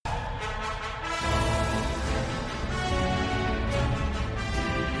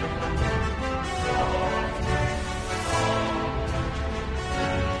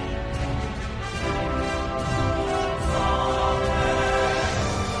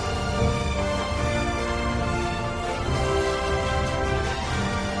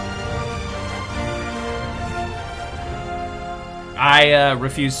I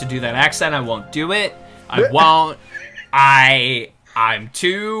refuse to do that accent. I won't do it. I won't. I'm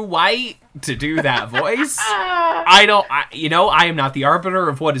too white to do that voice. I am not the arbiter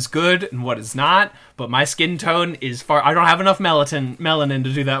of what is good and what is not, but my skin tone is far... I don't have enough melanin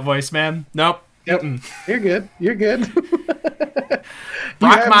to do that voice, man. Nope. Yep. You're good.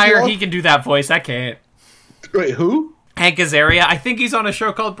 Brockmire, he can do that voice. I can't. Wait, who? Hank Azaria. I think he's on a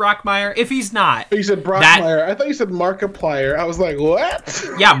show called Brockmire. If he's not... You said Brockmire. I thought you said Markiplier. I was like, what?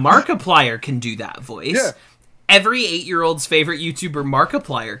 Yeah, Markiplier can do that voice. Yeah. Every 8-year-old's favorite YouTuber,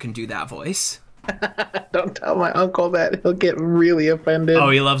 Markiplier, can do that voice. Don't tell my uncle that. He'll get really offended. Oh,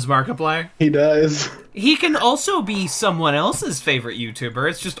 he loves Markiplier? He does. He can also be someone else's favorite YouTuber.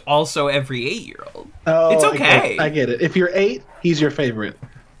 It's just also every 8-year-old. Oh, it's okay. I get it. If you're 8, he's your favorite.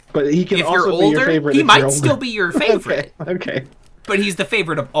 But he can if also you're older, be your favorite. He if might you're older. still be your favorite. Okay. But he's the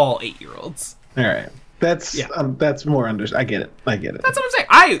favorite of all 8-year-olds. All right. That's more I get it. That's what I'm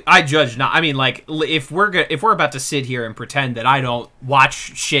saying. I judge not. I mean, like, if we're about to sit here and pretend that I don't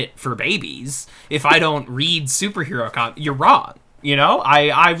watch shit for babies, if I don't read superhero comics, you're wrong. You know,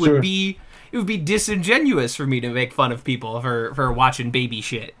 I would Sure. be. It would be disingenuous for me to make fun of people for watching baby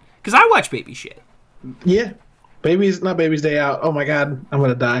shit, because I watch baby shit. Yeah. Not Baby's Day Out. Oh my god, I'm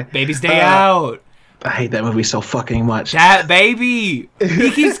gonna die. Baby's Day Out. I hate that movie so fucking much. That baby,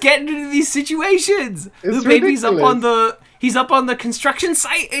 he keeps getting into these situations. It's The baby's ridiculous. he's up on the construction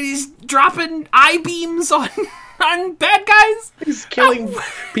site and he's dropping I-beams on bad guys. He's killing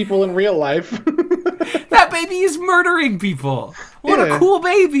people in real life. That baby is murdering people. What a Yeah. cool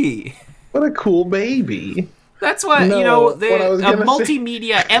baby. What a cool baby. That's what, No, what I was a gonna say-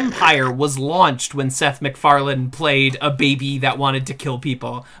 multimedia empire was launched when Seth MacFarlane played a baby that wanted to kill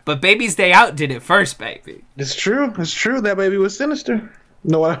people. But Baby's Day Out did it first, baby. It's true. That baby was sinister.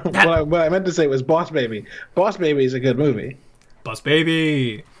 No, what I meant to say was Boss Baby. Boss Baby is a good movie. Boss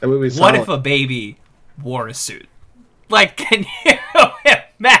Baby. That movie's What solid. if a baby wore a suit? Like, can you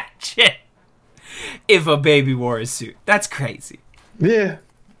imagine if a baby wore a suit? That's crazy. Yeah.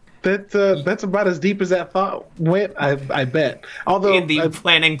 That's about as deep as that thought went, I bet. Although In the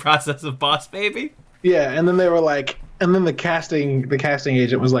planning process of Boss Baby? yeah, and then they were like, and then the casting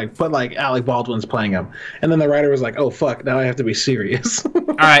agent was like, but like Alec Baldwin's playing him, and then the writer was like, oh fuck, now I have to be serious.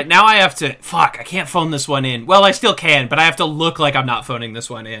 All right, now I have to... Fuck, I can't phone this one in. Well, I still can, but I have to look like I'm not phoning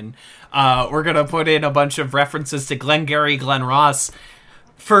this one in. We're going to put in a bunch of references to Glengarry Glen Ross.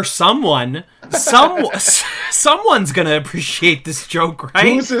 For someone's going to appreciate this joke,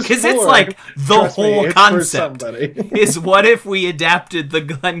 right? Who's this Because it's for? like the Trust me, whole it's for concept somebody. is what if we adapted the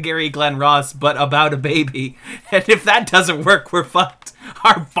Glengarry Glen Ross but about a baby? And if that doesn't work, we're fucked.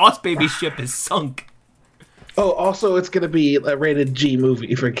 Our Boss Baby ship is sunk. Oh, also, it's going to be a rated G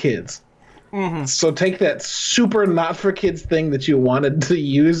movie for kids. Mm-hmm. So take that super not for kids thing that you wanted to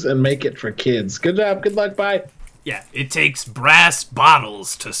use and make it for kids. Good job. Good luck. Bye. Yeah, it takes brass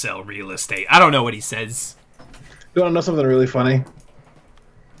bottles to sell real estate. I don't know what he says. You want to know something really funny?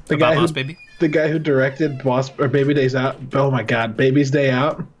 About Boss Baby? The guy who directed Baby Days Out. Oh my God, Baby's Day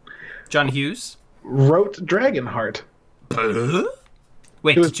Out. John Hughes? Wrote Dragonheart.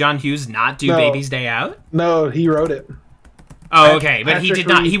 Wait, was- did John Hughes not do No. Baby's Day Out? No, he wrote it. Oh, okay, but he Patrick did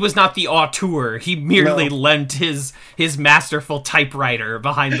not. Reed- He was not the auteur. He merely No. lent his masterful typewriter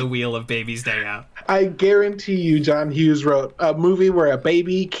behind the wheel of Baby's Day Out. I guarantee you, John Hughes wrote a movie where a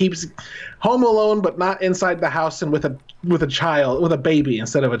baby keeps home alone, but not inside the house, and with a baby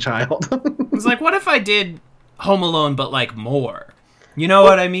instead of a child. It was like, what if I did Home Alone, but like more? You know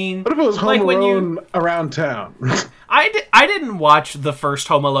what I mean? What if it was Home Like when Alone around town? I didn't watch the first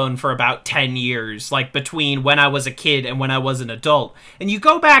Home Alone for about 10 years, like between when I was a kid and when I was an adult. And you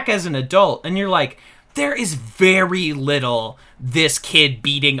go back as an adult and you're like, there is very little this kid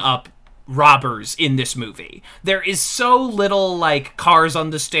beating up robbers in this movie. There is so little like cars on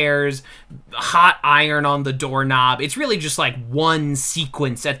the stairs, hot iron on the doorknob. It's really just like one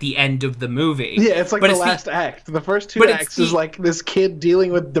sequence at the end of the movie. Yeah, it's like But the last act. The first two but it's acts is like this kid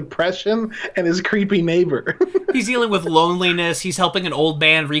dealing with depression and his creepy neighbor. He's dealing with loneliness. He's helping an old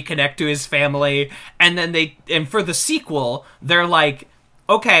man reconnect to his family. And then for the sequel, they're like,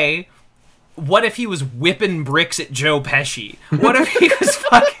 okay, what if he was whipping bricks at Joe Pesci? What if he was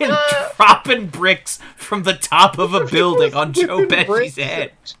fucking dropping bricks from the top of a building on Joe whipping Pesci's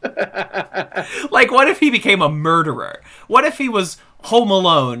bricks? head? Like, what if he became a murderer? What if he was Home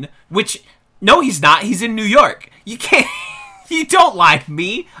Alone? Which, no, he's not. He's in New York. You can't... You don't lie to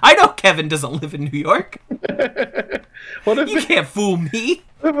me. I know Kevin doesn't live in New York. What if You can't fool me.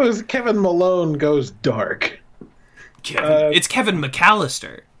 it was Kevin Malone goes dark? Kevin, it's Kevin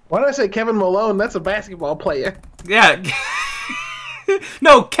McAllister. Why did I say Kevin Malone? That's a basketball player. Yeah.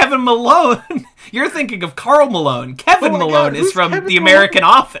 No, Kevin Malone. You're thinking of Karl Malone. Kevin Malone is from The American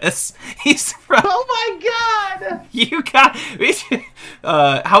Office. He's from... Oh my god! You got...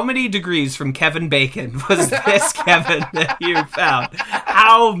 how many degrees from Kevin Bacon was this Kevin that you found?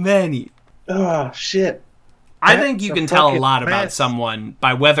 How many? Oh, shit. I think you can tell a lot about someone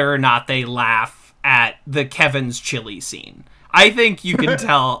by whether or not they laugh at the Kevin's chili scene. I think you can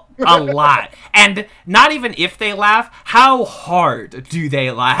tell a lot. And not even if they laugh, how hard do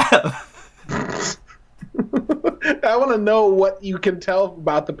they laugh? I want to know what you can tell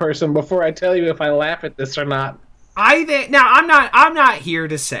about the person before I tell you if I laugh at this or not. Now, I'm not here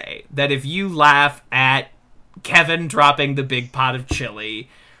to say that if you laugh at Kevin dropping the big pot of chili,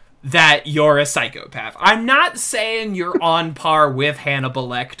 that you're a psychopath. I'm not saying you're on par with Hannibal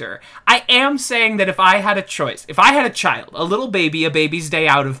Lecter. I am saying that if I had a choice, if I had a child, a little baby, a baby's day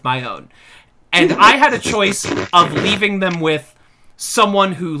out of my own, and I had a choice of leaving them with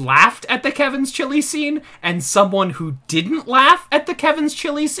someone who laughed at the Kevin's chili scene and someone who didn't laugh at the Kevin's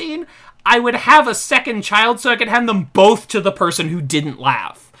chili scene, I would have a second child so I could hand them both to the person who didn't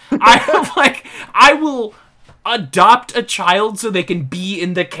laugh. I will adopt a child so they can be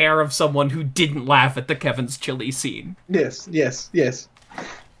in the care of someone who didn't laugh at the Kevin's chili scene. Yes.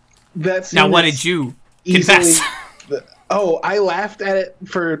 Now, what did you confess? I laughed at it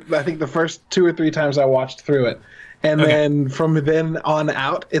for, I think, the first 2 or 3 times I watched through it. And then from then on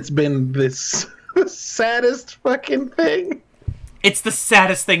out, it's been this saddest fucking thing. It's the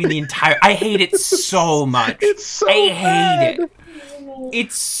saddest thing in the entire... I hate it so much. It's so I bad. hate it.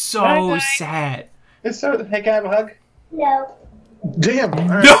 It's so sad. Hey, can I have a hug? No. Damn.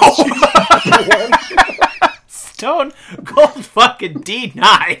 No! Stone Cold fucking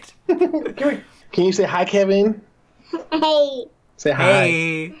denied. Can you say hi, Kevin? Hey. Say hi.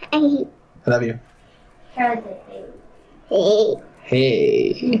 Hey. Hey. I love you.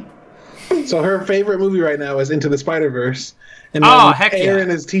 Hey. So her favorite movie right now is Into the Spider-Verse. And heck yeah.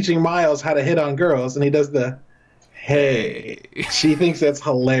 Aaron is teaching Miles how to hit on girls, and he does the hey. She thinks that's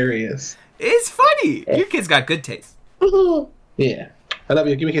hilarious. It's funny. Your kid's got good taste. Yeah. I love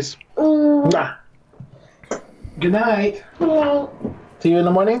you. Give me a kiss. Mwah. Good night. See you in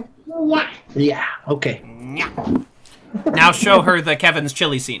the morning? Yeah. Yeah. Okay. Now show her the Kevin's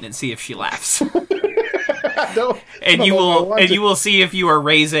chili scene and see if she laughs. You will see if you are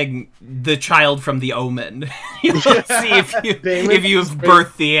raising the child from The Omen. You'll see if you have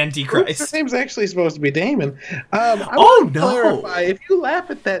birthed the Antichrist. His name's actually supposed to be Damon. I want to clarify, if you laugh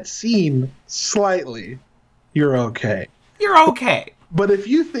at that scene slightly, you're okay. You're okay. But if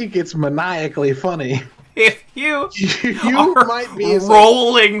you think it's maniacally funny, if you might be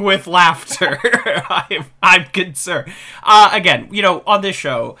rolling with laughter, I'm concerned. Again, on this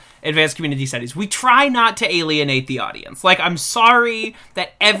show, Advanced Community Studies, we try not to alienate the audience. Like, I'm sorry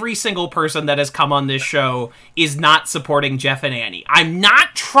that every single person that has come on this show is not supporting Jeff and Annie. I'm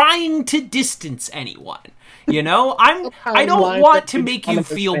not trying to distance anyone. I don't want to make you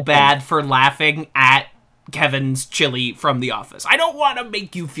feel bad for laughing at Kevin's chili from The Office. I don't want to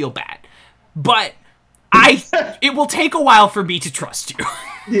make you feel bad. But it will take a while for me to trust you.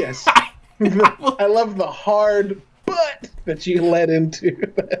 Yes. I love the hard but that you led into.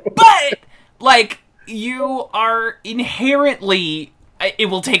 But, you are inherently... It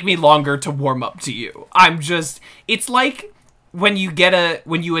will take me longer to warm up to you. It's like when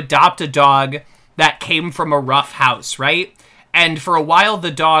you adopt a dog that came from a rough house, right? And for a while,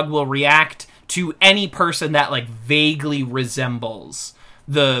 the dog will react to any person that, vaguely resembles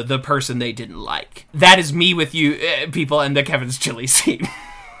the person they didn't like. That is me with you people and the Kevin's chili scene.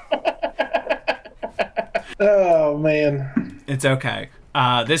 Oh, man. It's okay.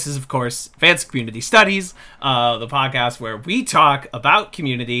 This is, of course, Advanced Community Studies, the podcast where we talk about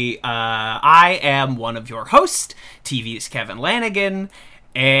community. I am one of your hosts, TV's Kevin Lanigan,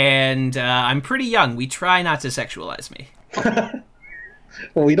 and I'm pretty young. We try not to sexualize me.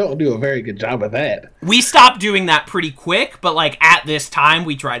 Well, we don't do a very good job of that. We stopped doing that pretty quick, but, at this time,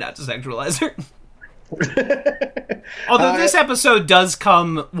 we try not to sexualize her. Although this episode does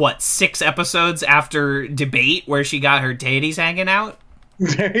come, 6 episodes after Debate, where she got her titties hanging out?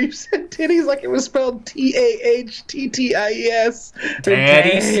 You said titties like it was spelled T-A-H-T-T-I-E-S.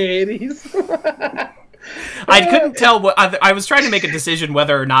 Titties. I couldn't tell what I was trying to make a decision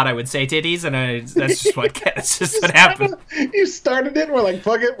whether or not I would say titties, and that's just what happened. You started it, and we're like,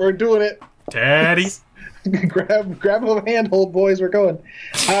 fuck it, we're doing it. Titties. grab a handhold, boys, we're going.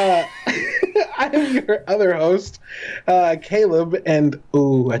 I am your other host, Caleb, and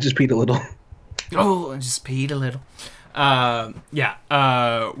I just peed a little. Oh, I just peed a little.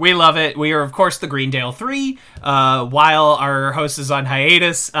 We love it. We are, of course, the Greendale 3. While our host is on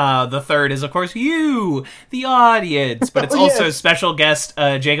hiatus, the third is, of course, you, the audience. But it's also special guest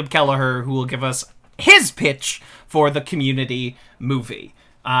Jacob Kelleher, who will give us his pitch for the Community movie.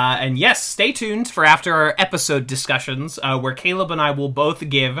 And yes, stay tuned for after our episode discussions, where Caleb and I will both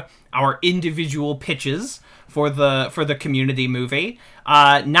give our individual pitches for the Community movie.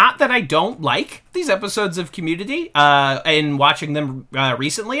 Not that I don't like these episodes of Community. In watching them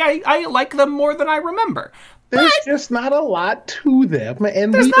recently, I like them more than I remember. There's just not a lot to them,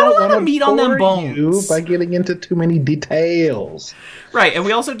 and there's we not a don't lot want of to meat on them bore you bones by getting into too many details. Right, and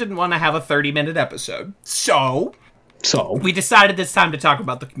we also didn't want to have a 30-minute episode, so we decided it's time to talk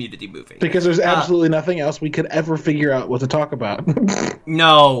about the Community movie. Because there's absolutely nothing else we could ever figure out what to talk about.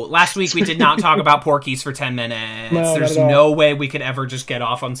 No, last week we did not talk about Porky's for 10 minutes. No, there's no way we could ever just get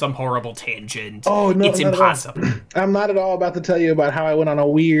off on some horrible tangent. Oh, no, it's impossible. I'm not at all about to tell you about how I went on a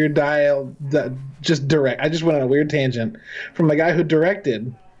weird I just went on a weird tangent from the guy who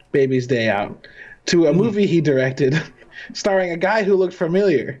directed Baby's Day Out to a movie he directed starring a guy who looked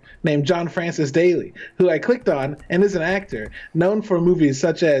familiar named John Francis Daly, who I clicked on and is an actor known for movies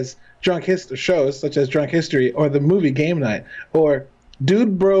such as shows such as Drunk History or the movie Game Night or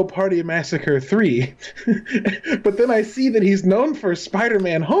Dude Bro Party Massacre 3. But then I see that he's known for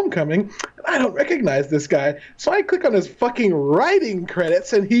Spider-Man Homecoming, and I don't recognize this guy. So I click on his fucking writing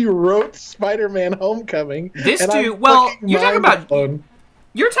credits, and he wrote Spider-Man Homecoming. This dude,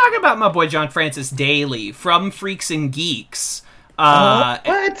 you're talking about my boy John Francis Daly from Freaks and Geeks. What?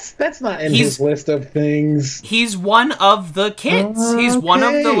 That's not in his list of things. He's one of the kids. He's one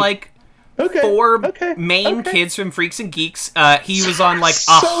of the, four main kids from Freaks and Geeks. He was on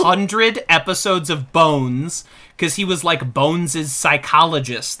 100 episodes of Bones because he was Bones'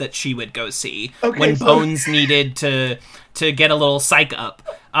 psychologist that she would go see when Bones needed to get a little psych up.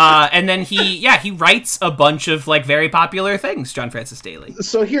 And then he writes a bunch of very popular things, John Francis Daly.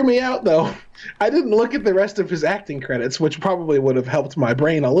 So hear me out though. I didn't look at the rest of his acting credits, which probably would have helped my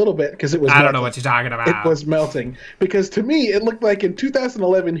brain a little bit because it was. I don't know what you're talking about. It was melting because to me it looked like in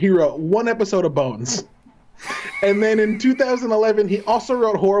 2011 he wrote one episode of Bones, and then in 2011 he also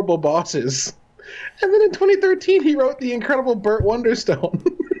wrote Horrible Bosses, and then in 2013 he wrote The Incredible Burt Wonderstone.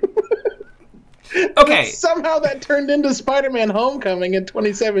 Okay. Somehow that turned into Spider-Man Homecoming in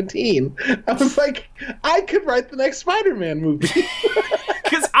 2017. I was like, I could write the next Spider-Man movie.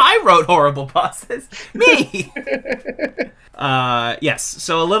 Because I wrote Horrible Bosses. Me! Yes,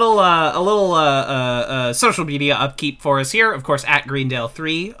 so a little social media upkeep for us here. Of course, at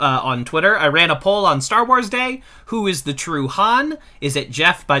Greendale3 on Twitter. I ran a poll on Star Wars Day. Who is the true Han? Is it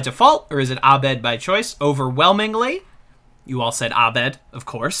Jeff by default, or is it Abed by choice? Overwhelmingly, you all said Abed, of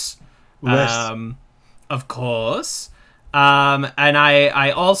course. Yes. Of course. And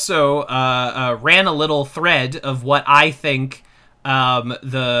I also ran a little thread of what I think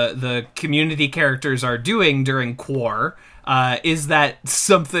the Community characters are doing during Quar. Is that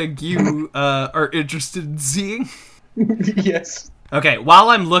something you are interested in seeing? Yes. Okay,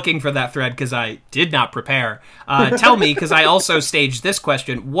 while I'm looking for that thread, because I did not prepare, tell me, because I also staged this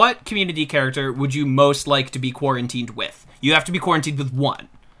question, what Community character would you most like to be quarantined with? You have to be quarantined with one.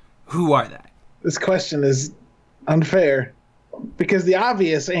 Who are they? This question is unfair because the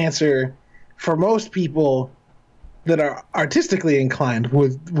obvious answer for most people that are artistically inclined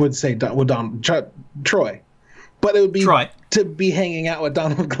would say Troy, but it would be Troy. To be hanging out with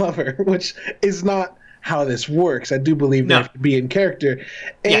Donald Glover, which is not how this works. I do believe they have to be in character.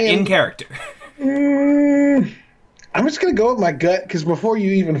 And, in character. I'm just gonna go with my gut because before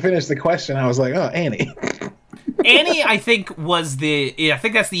you even finished the question, I was like, "Oh, Annie." Annie, I think that's the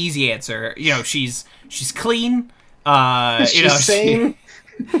easy answer. She's clean. She's sane.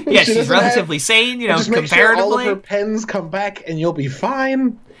 She's relatively sane. Just comparatively. Make sure all of her pens come back, and you'll be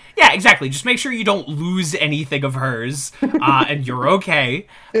fine. Yeah, exactly. Just make sure you don't lose anything of hers, and you're okay.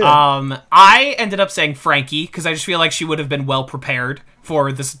 Yeah. I ended up saying Frankie because I just feel like she would have been well prepared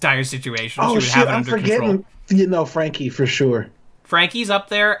for this entire situation. Oh, she would have it under control. Frankie for sure. Frankie's up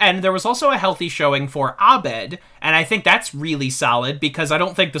there, and there was also a healthy showing for Abed, and I think that's really solid because I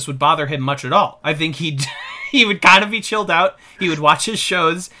don't think this would bother him much at all. I think he would kind of be chilled out, he would watch his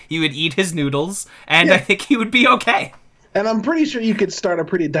shows, he would eat his noodles, and I think he would be okay. And I'm pretty sure you could start a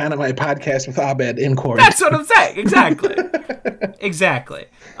pretty dynamite podcast with Abed in quarantine. That's what I'm saying, exactly. Exactly.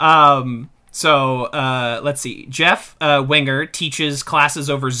 So, let's see. Jeff Winger teaches classes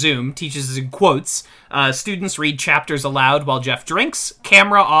over Zoom, teaches in quotes. Students read chapters aloud while Jeff drinks,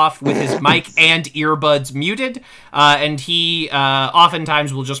 camera off with his mic and earbuds muted, and he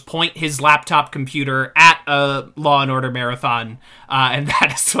oftentimes will just point his laptop computer at a Law and Order marathon, and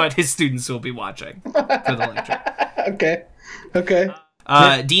that is what his students will be watching for the lecture. Okay.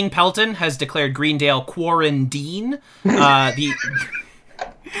 Dean Pelton has declared Greendale quarantine.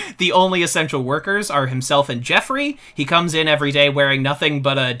 The only essential workers are himself and Jeffrey. He comes in every day wearing nothing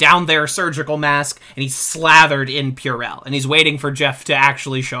but a down-there surgical mask, and he's slathered in Purell, and he's waiting for Jeff to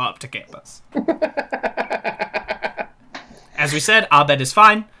actually show up to campus. As we said, Abed is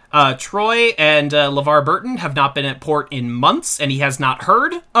fine. Troy and LeVar Burton have not been at port in months, and he has not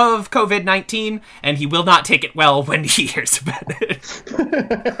heard of COVID-19, and he will not take it well when he hears about it.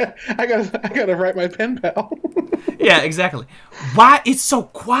 I gotta write my pen pal. Yeah, exactly. Why? It's so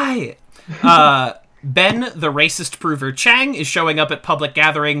quiet. Ben, the racist prover Chang, is showing up at public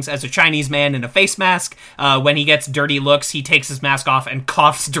gatherings as a Chinese man in a face mask. When he gets dirty looks, he takes his mask off and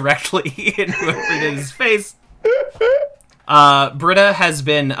coughs directly in whoever it is his face. Britta has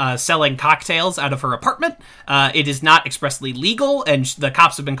been selling cocktails out of her apartment. It is not expressly legal, and the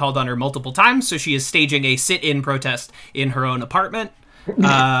cops have been called on her multiple times, so she is staging a sit-in protest in her own apartment.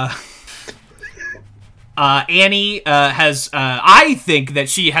 Annie has, I think that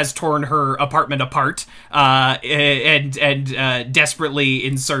she has torn her apartment apart and desperately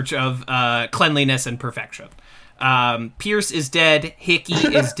in search of cleanliness and perfection. Pierce is dead. Hickey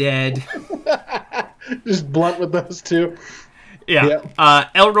is dead. Just blunt with those two. Yeah.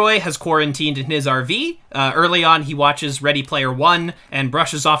 Yep. Elroy has quarantined in his RV. Early on, he watches Ready Player One and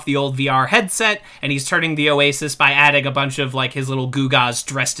brushes off the old VR headset, and he's turning the Oasis by adding a bunch of, like, his little Googas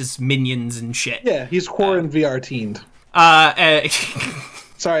dressed as minions and shit. Yeah, he's VR-teened.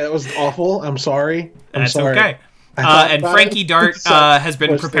 Sorry, that was awful. I'm sorry. That's sorry. okay. And Frankie Dart has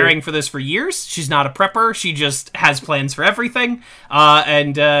been preparing for this for years. She's not a prepper. She just has plans for everything.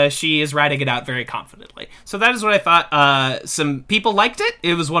 And she is writing it out very confidently. So that is what I thought. Some people liked it.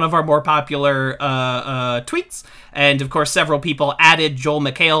 It was one of our more popular tweets. And, of course, several people added Joel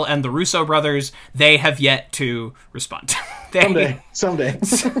McHale and the Russo brothers. They have yet to respond. Someday,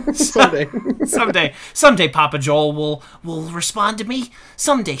 Papa Joel will respond to me.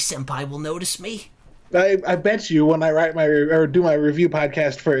 Someday Senpai will notice me. I bet you when I write do my review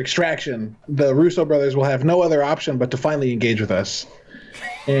podcast for Extraction, the Russo brothers will have no other option but to finally engage with us.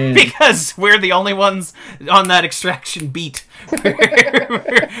 And because we're the only ones on that Extraction beat.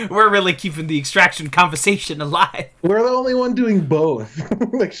 We're really keeping the Extraction conversation alive. We're the only one doing both,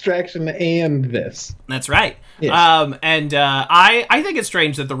 Extraction and this. That's right. Yes. I think it's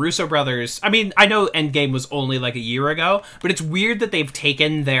strange that the Russo brothers, I mean, I know Endgame was only like a year ago, but it's weird that they've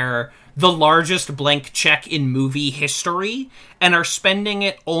taken the largest blank check in movie history and are spending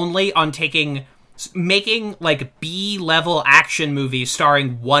it only on making like B-level action movies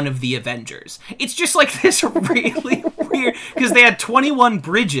starring one of the Avengers. It's just like this really weird, because they had 21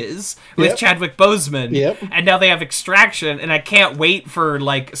 Bridges with Chadwick Boseman, and now they have Extraction, and I can't wait for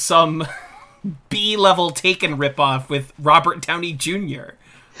like some B-level Taken ripoff with Robert Downey Jr.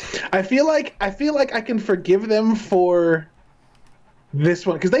 I feel like I can forgive them for this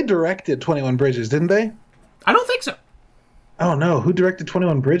one, because they directed 21 Bridges, didn't they? I don't think so. Oh no, who directed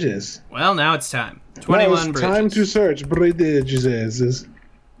 21 Bridges? Well, now it's time. 21 Bridges. Time to search Bridges.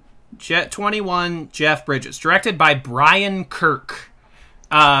 21 Jeff Bridges, directed by Brian Kirk.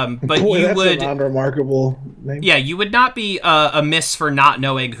 But Boy, you that's would an unremarkable name. Yeah, you would not be amiss for not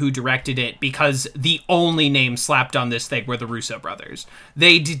knowing who directed it, because the only names slapped on this thing were the Russo brothers.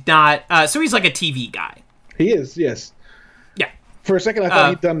 They did not. So he's like a TV guy. He is, yes. Yeah. For a second, I thought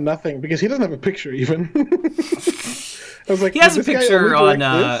he'd done nothing, because he doesn't have a picture even. I was like, he has a picture on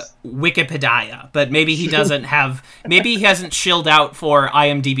Wikipedia, but maybe he doesn't have. Maybe he hasn't chilled out for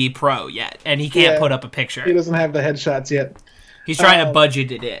IMDb Pro yet, and he can't put up a picture. He doesn't have the headshots yet. He's trying to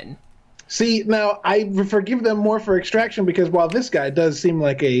budget it in. See, now I forgive them more for Extraction, because while this guy does seem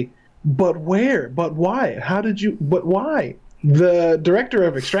like but where? But why? But why? The director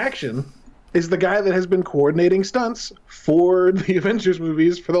of Extraction is the guy that has been coordinating stunts for the Avengers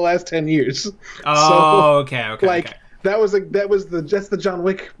movies for the last 10 years. Oh, okay. That's the John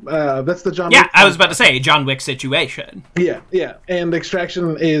Wick. That's the John Wick. Yeah, I was about to say John Wick situation. Yeah. And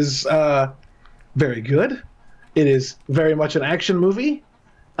Extraction is very good. It is very much an action movie.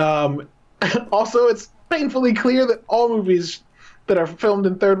 Also, it's painfully clear that all movies that are filmed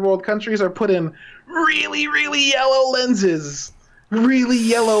in third world countries are put in really, really yellow lenses. Really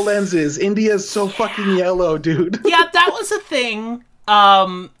yellow lenses. India's so fucking yellow, dude. Yeah, that was a thing.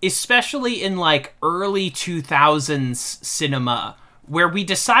 Especially in like early 2000s cinema, where we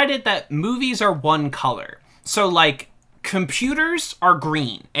decided that movies are one color. So like computers are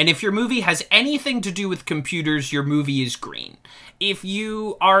green, and if your movie has anything to do with computers, your movie is green. If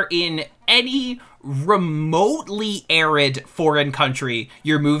you are in any remotely arid foreign country,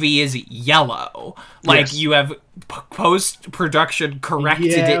 your movie is yellow. Like, Yes. you have post-production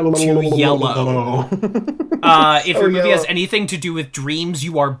corrected it to yellow. If your movie has anything to do with dreams,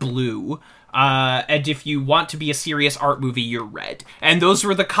 you are blue. And if you want to be a serious art movie, you're red. And those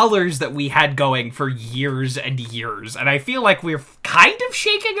were the colors that we had going for years and years. And I feel like we're kind of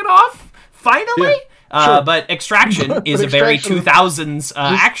shaking it off, finally. Yeah, sure. But Extraction is a very 2000s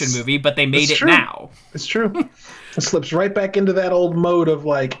action movie, but they made it true. now. It's true. It slips right back into that old mode of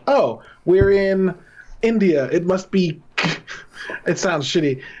like, oh, we're in India. It must be... It sounds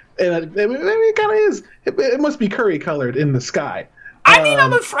shitty. And it kind of is. It must be curry-colored in the sky. I mean,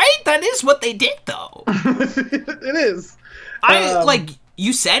 I'm afraid that is what they did, though. It is. Like,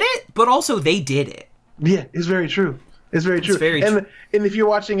 you said it, but also they did it. Yeah, it's very true. It's very true. And if you're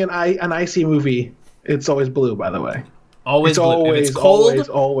watching an icy movie, it's always blue, by the way. Always blue. Always, if it's cold,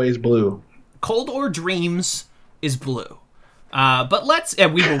 always blue. Cold or dreams is blue. But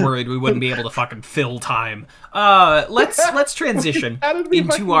we were worried we wouldn't be able to fucking fill time. Let's transition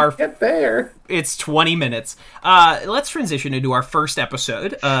into our... get there? It's 20 minutes. Let's transition into our first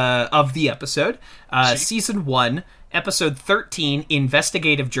episode of the episode. Season 1, Episode 13,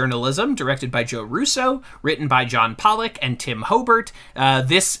 Investigative Journalism, directed by Joe Russo, written by John Pollock and Tim Hobart.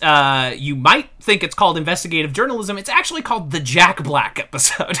 This, you might think it's called Investigative Journalism. It's actually called the Jack Black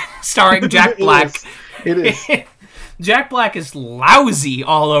episode, starring Jack Black. It is. Jack Black is lousy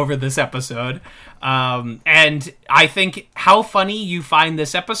all over this episode. And I think how funny you find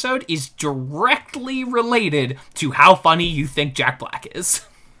this episode is directly related to how funny you think Jack Black is.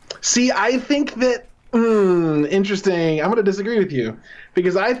 See, I think that... interesting. I'm going to disagree with you.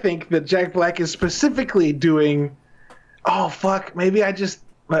 Because I think that Jack Black is specifically doing... Oh, fuck. Maybe I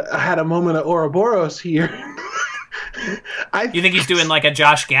had a moment of Ouroboros here. You think he's doing like a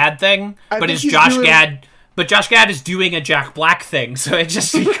Josh Gad thing? But Josh Gad is doing a Jack Black thing, so it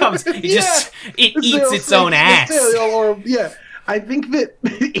just becomes... It eats its own ass. I think that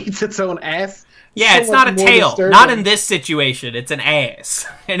it eats its own ass. Yeah, it's not a tail. Disturbing. Not in this situation. It's an ass.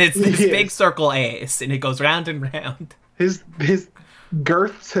 And it's this big circle ass, and it goes round and round. His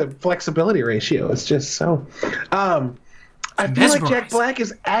girth to flexibility ratio is just so... I feel like Jack Black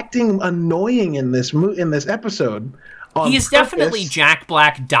is acting annoying in this episode. He is definitely Jack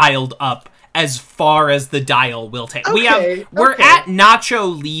Black dialed up as far as the dial will take. We're at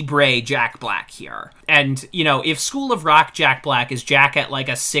Nacho Libre Jack Black here. And, if School of Rock Jack Black is Jack at like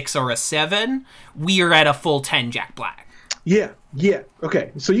a 6 or a 7, we are at a full 10 Jack Black. Yeah.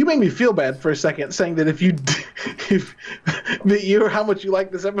 Okay. So you made me feel bad for a second, saying that how much you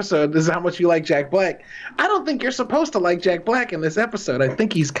like this episode is how much you like Jack Black. I don't think you're supposed to like Jack Black in this episode. I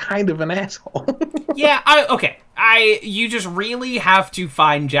think he's kind of an asshole. You just really have to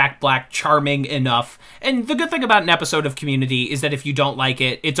find Jack Black charming enough. And the good thing about an episode of Community is that if you don't like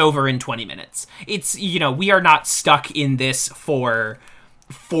it, it's over in 20 minutes. It's, we are not stuck in this for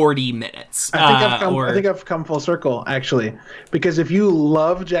 40 minutes. I think I've come full circle, actually. Because if you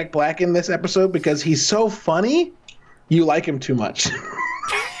love Jack Black in this episode because he's so funny, you like him too much.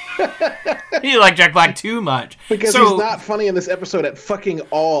 You like Jack Black too much. Because he's not funny in this episode at fucking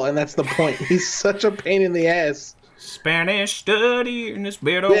all, and that's the point. He's such a pain in the ass. Spanish study, and it's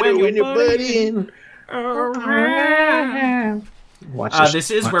better when you're buddying around. This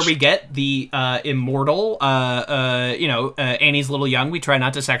is where we get the immortal, Annie's a little young. We try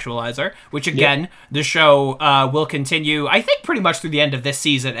not to sexualize her, which again, the show will continue, I think, pretty much through the end of this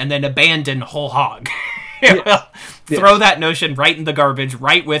season, and then abandon whole hog. Throw that notion right in the garbage,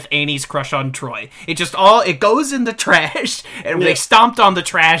 right with Annie's crush on Troy. It goes in the trash, and they stomped on the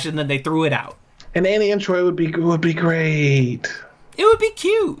trash, and then they threw it out. And Annie and Troy would be great. It would be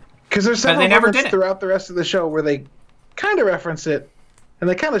cute. Because there's several moments throughout the rest of the show where they kind of reference it, and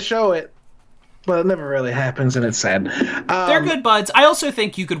they kind of show it, but it never really happens, and it's sad. They're good buds. I also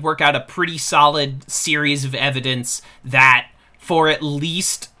think you could work out a pretty solid series of evidence that for at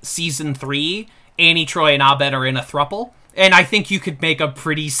least season 3, Annie, Troy, and Abed are in a throuple, and I think you could make a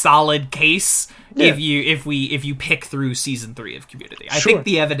pretty solid case if you pick through season 3 of Community. I think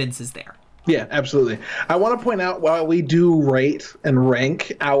the evidence is there. Yeah, absolutely. I want to point out while we do rate and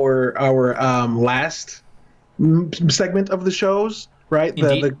rank our last segment of the shows, right?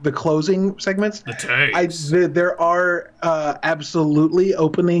 The closing segments. There are absolutely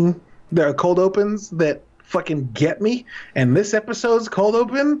there are cold opens that fucking get me, and this episode's cold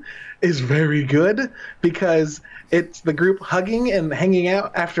open is very good because it's the group hugging and hanging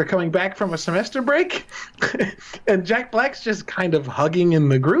out after coming back from a semester break, and Jack Black's just kind of hugging in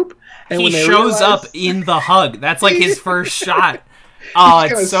the group. And he shows up in the hug. That's like his first shot. Oh,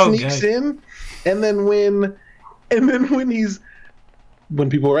 it's so good. In. And then when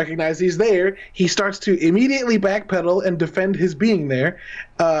people recognize he's there, he starts to immediately backpedal and defend his being there.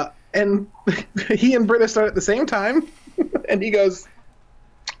 And he and Britta start at the same time, and he goes,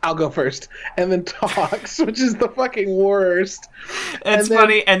 I'll go first, and then talks, which is the fucking worst. It's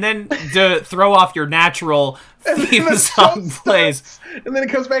funny, and then to throw off your natural theme song plays. And then it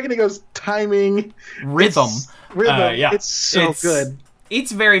comes back and he goes, timing. Rhythm. Yeah. It's so good.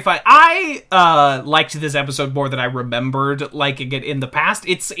 It's very fun. I liked this episode more than I remembered liking it in the past.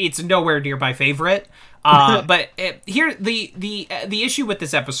 It's nowhere near my favorite. But here the issue with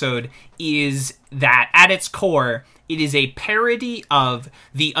this episode is that at its core, it is a parody of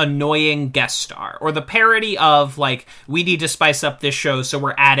the annoying guest star, or the parody of, like, we need to spice up this show, so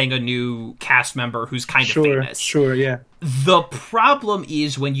we're adding a new cast member who's kind of famous. Sure, yeah. The problem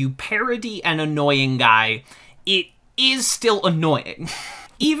is when you parody an annoying guy, it is still annoying.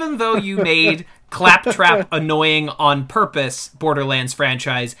 Even though you made Claptrap annoying on purpose, Borderlands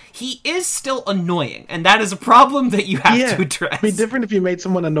franchise, he is still annoying, and that is a problem that you have to address. It'd be different if you made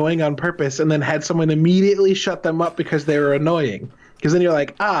someone annoying on purpose and then had someone immediately shut them up because they were annoying. Because then you're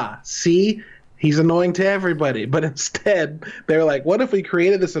like, see? He's annoying to everybody. But instead, they're like, what if we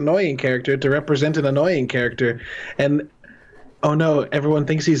created this annoying character to represent an annoying character? And, oh no, everyone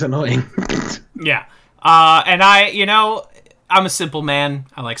thinks he's annoying. Yeah. And I'm a simple man.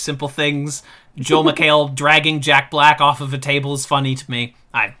 I like simple things. Joel McHale dragging Jack Black off of a table is funny to me.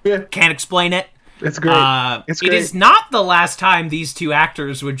 I can't explain it. It's great. It is not the last time these two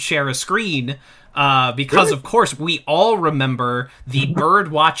actors would share a screen, because, of course, we all remember the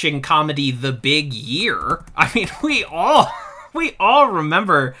bird-watching comedy The Big Year. I mean, we all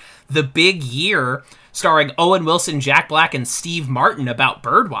remember The Big Year, starring Owen Wilson, Jack Black, and Steve Martin, about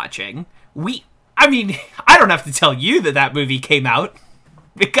bird-watching. I don't have to tell you that movie came out,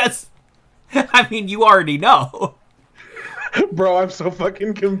 because, you already know. Bro, I'm so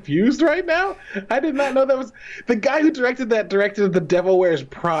fucking confused right now. I did not know that was... The guy who directed The Devil Wears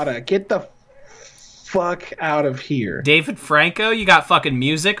Prada. Get the fuck out of here. David Franco, you got fucking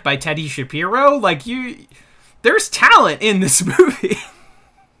Music by Teddy Shapiro? There's talent in this movie.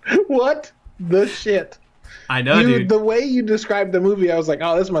 What the shit? I know, dude. The way you described the movie, I was like,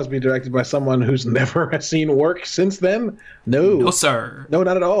 oh, this must be directed by someone who's never seen work since then. No, sir. No,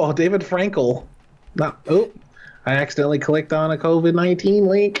 not at all. David Frankel. I accidentally clicked on a COVID-19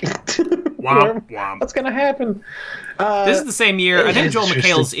 link. Womp, womp. What's going to happen? This is the same year. I think Joel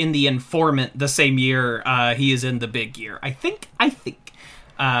McHale's in The Informant the same year he is in The Big Year. I think.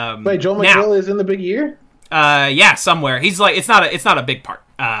 Wait, Joel McHale is in The Big Year? Yeah, somewhere. He's like, it's not a big part,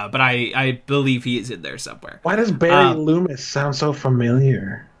 but I believe he is in there somewhere. Why does Barry Loomis sound so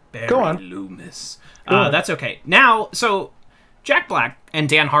familiar? Go on. Loomis. That's okay. Now, so Jack Black and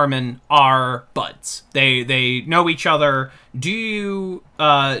Dan Harmon are buds. They know each other. Do you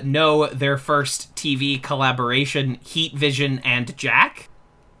know their first TV collaboration, Heat Vision and Jack?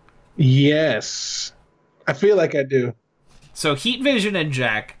 Yes. I feel like I do. So Heat Vision and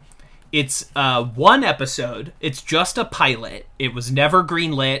Jack, it's one episode. It's just a pilot. It was never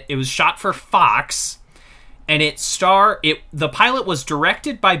greenlit. It was shot for Fox. And the pilot was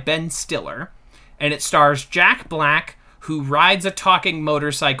directed by Ben Stiller. And it stars Jack Black, who rides a talking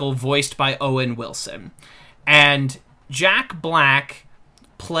motorcycle voiced by Owen Wilson. And Jack Black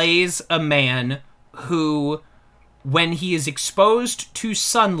plays a man who, when he is exposed to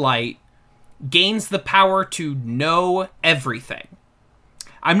sunlight, gains the power to know everything.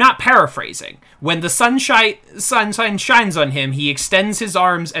 I'm not paraphrasing. When the sunshine shines on him, he extends his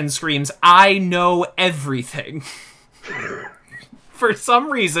arms and screams, "I know everything." For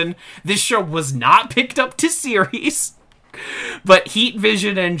some reason, this show was not picked up to series. But Heat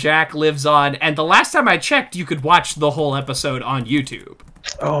Vision and Jack lives on, and the last time I checked, you could watch the whole episode on YouTube.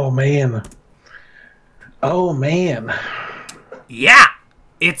 Oh, man. Yeah!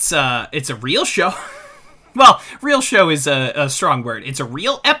 It's a real show. Well, real show is a strong word. It's a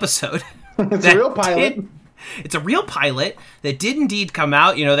real episode. It's a real pilot. It's a real pilot that did indeed come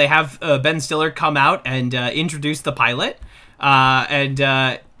out. They have Ben Stiller come out and introduce the pilot. And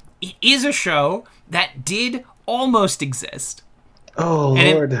it is a show that did almost exist. Oh,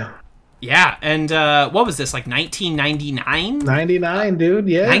 and Lord. And what was this, like 1999? 99, dude,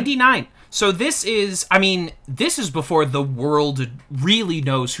 yeah. 99. So this is before the world really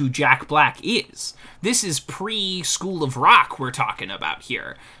knows who Jack Black is. This is pre-School of Rock we're talking about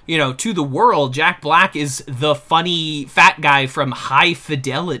here. To the world, Jack Black is the funny fat guy from High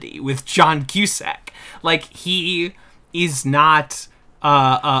Fidelity with John Cusack. Like, he is not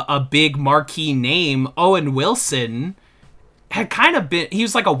a big marquee name. Owen Wilson had kind of been, he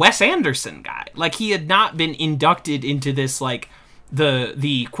was like a Wes Anderson guy. Like, he had not been inducted into this, like,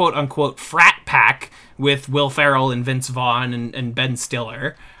 the quote-unquote frat pack with Will Ferrell and Vince Vaughn and Ben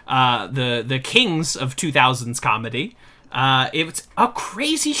Stiller, the kings of 2000s comedy. It was a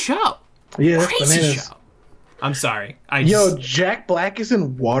crazy show. Yeah, crazy show. I'm sorry. Yo, Jack Black is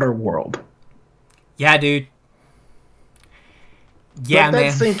in Waterworld. Yeah, dude. Yeah, Let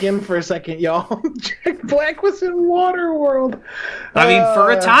that sink in for a second, y'all. Jack Black was in Waterworld. I mean,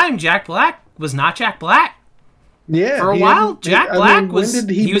 for a time, Jack Black was not Jack Black. Yeah. For a while, Jack Black was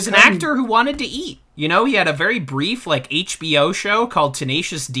he was become... an actor who wanted to eat. You know, he had a very brief, like, HBO show called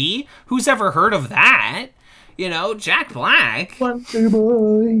Tenacious D. Who's ever heard of that? You know, Jack Black. Wonder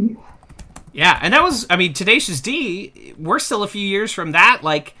Boy. Yeah, and that was, I mean, Tenacious D, we're still a few years from that,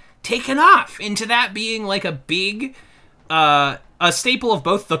 like, taken off into that being, like, a big, a staple of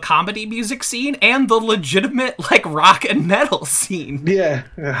both the comedy music scene and the legitimate, like, rock and metal scene. Yeah,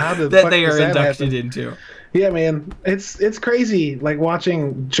 how did that they are inducted into. Yeah, man, it's crazy, like,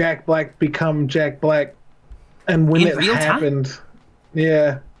 watching Jack Black become Jack Black, and when it happened,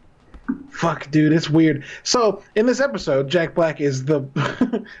 yeah. Fuck, dude, it's weird. So, in this episode, Jack Black is the...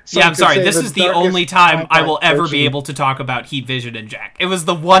 yeah, I'm sorry, this is the only time I will ever be able to talk about Heat Vision and Jack. It was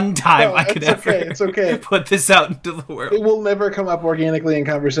the one time I could ever put this out into the world. It will never come up organically in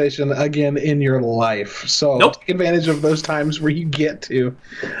conversation again in your life. So, take advantage of those times where you get to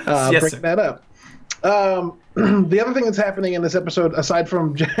bring that up. The other thing that's happening in this episode, aside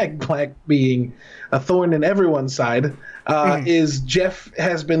from Jack Black being a thorn in everyone's side, is Jeff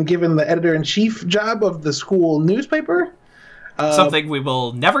has been given the editor-in-chief job of the school newspaper. Something we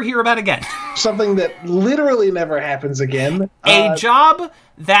will never hear about again. Something that literally never happens again. A job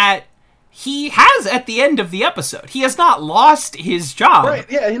that he has at the end of the episode. He has not lost his job. Right,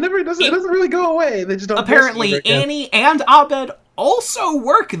 yeah, he never doesn't. It doesn't really go away. They just don't. Apparently, Annie and Abed also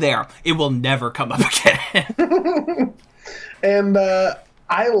work there. It will never come up again. And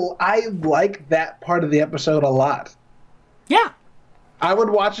I like that part of the episode a lot. Yeah. I would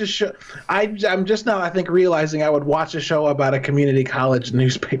watch a show. I'm just now, I think, realizing I would watch a show about a community college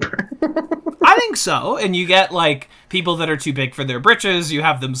newspaper. I think so. And you get, like, people that are too big for their britches. You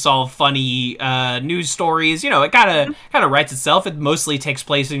have them solve funny news stories. You know, it kind of writes itself. It mostly takes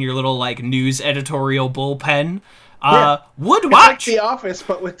place in your little, like, news editorial bullpen. Would watch. It's like The Office,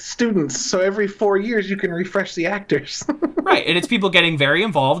 but with students. So every 4 years, you can refresh the actors. Right, and it's people getting very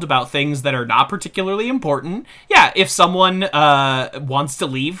involved about things that are not particularly important. Yeah, if someone wants to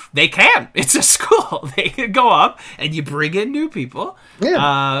leave, they can. It's a school. They can go up, and you bring in new people.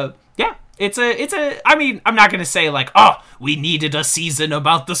 Yeah. It's a, I mean, I'm not going to say, like, oh, we needed a season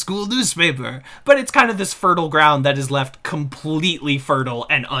about the school newspaper. But it's kind of this fertile ground that is left completely fertile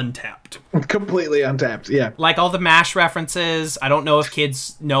and untapped. Completely untapped, yeah. Like all the MASH references. I don't know if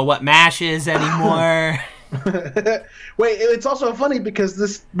kids know what MASH is anymore. Wait, it's also funny because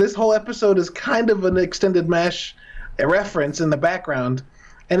this whole episode is kind of an extended MASH reference in the background.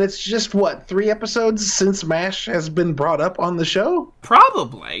 And it's just, 3 episodes since MASH has been brought up on the show?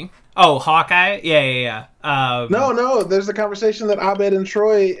 Probably. Oh, Hawkeye? Yeah. No, there's the conversation that Abed,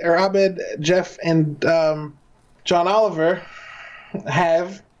 Jeff, and John Oliver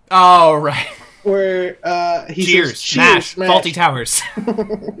have. Oh, right. Where he says, Cheers, MASH, Faulty Towers.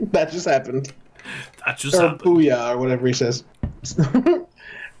 That just happened. Happened. Booyah, or whatever he says.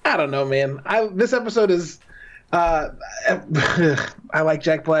 I don't know, man. This episode is... I like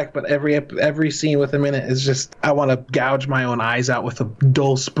Jack Black, but every scene with him in it is just, I want to gouge my own eyes out with a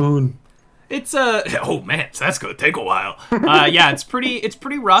dull spoon. It's oh man, so that's gonna take a while. Yeah, it's pretty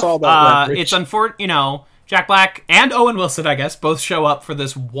rough. It's all about leverage. It's unfortunate, Jack Black and Owen Wilson, I guess, both show up for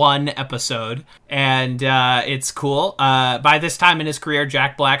this one episode, and it's cool. By this time in his career,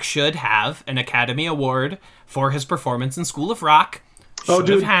 Jack Black should have an Academy Award for his performance in School of Rock. Should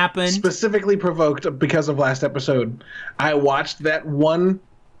have happened. Specifically provoked because of last episode. I watched that one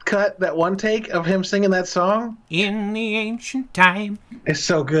take of him singing that song. In the ancient time. It's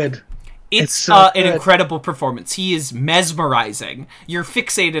so good. It's so an incredible performance. He is mesmerizing. You're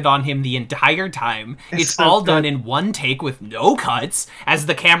fixated on him the entire time. It's so all done in one take with no cuts as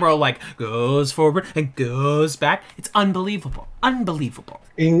the camera, like, goes forward and goes back. It's unbelievable. Unbelievable.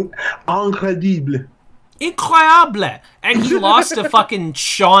 Incredible. Incroyable. And he lost to fucking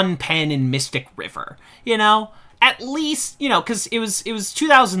Sean Penn in Mystic River. At least, because it was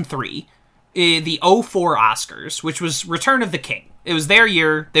 2003, the 04 Oscars, which was Return of the King. It was their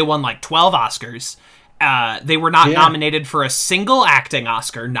year. They won like 12 Oscars. They were not nominated for a single acting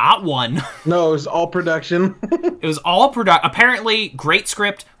Oscar, not one. No, it was all production. It was all apparently great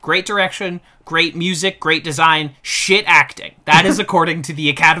script, great direction, great music, great design, shit acting. That is according to the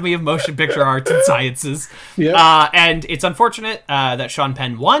Academy of Motion Picture Arts and Sciences. Yep. And it's unfortunate that Sean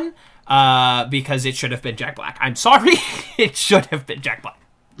Penn won because it should have been Jack Black. I'm sorry, it should have been Jack Black.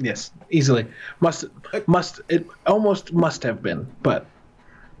 Yes, easily. It almost must have been, but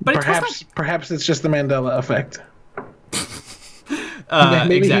perhaps it's just the Mandela effect.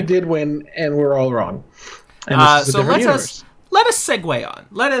 Maybe he did win, and we're all wrong. So let us segue on.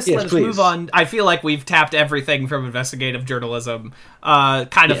 Let us move on. I feel like we've tapped everything from investigative journalism.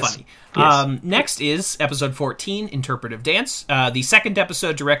 Kind of funny. Yes. Next is episode 14, Interpretive Dance. The second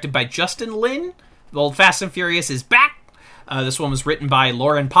episode directed by Justin Lin. Old Fast and Furious is back. This one was written by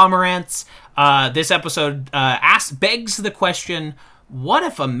Lauren Pomerantz. This episode begs the question, what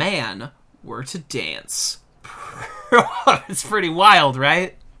if a man were to dance? It's pretty wild,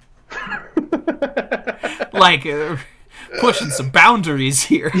 right? Like, pushing some boundaries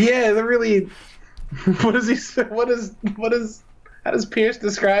here. Yeah, they're really... What does he say? How does Pierce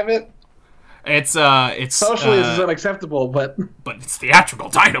describe it? It's socially this is unacceptable, but it's theatrical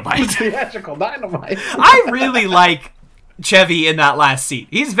dynamite. It's theatrical dynamite. I really like Chevy in that last scene.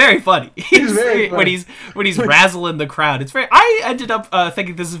 He's very funny. He's very funny. when he's razzling the crowd. It's very. I ended up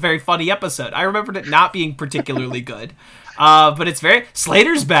thinking this is a very funny episode. I remembered it not being particularly good. But it's very...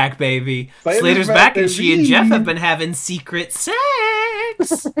 Slater's back, baby. Slater's back, and she and Jeff have been having secret sex.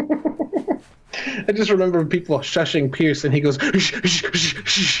 I just remember people shushing Pierce, and he goes...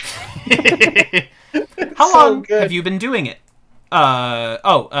 How long have you been doing it?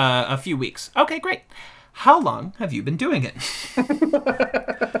 A few weeks. Okay, great. How long have you been doing it?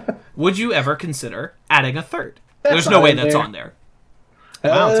 Would you ever consider adding a third? There's no way that's on there.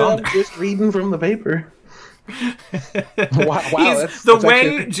 Wow, it's on there. Just reading from the paper. Wow,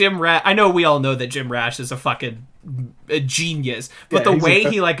 Jim Rash... I know we all know that Jim Rash is a fucking genius, but the way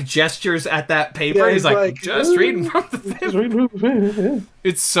he like gestures at that paper, he's like just reading from the paper.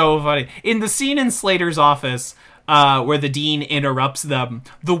 It's so funny. In the scene in Slater's office where the dean interrupts them,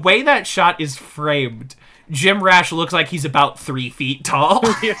 the way that shot is framed, Jim Rash looks like he's about 3 feet tall.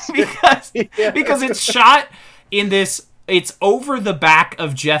 because it's shot in this... It's over the back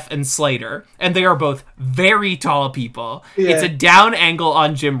of Jeff and Slater, and they are both very tall people. Yeah. It's a down angle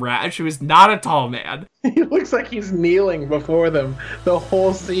on Jim Rash, who is not a tall man. He looks like he's kneeling before them the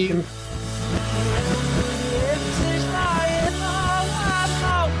whole scene.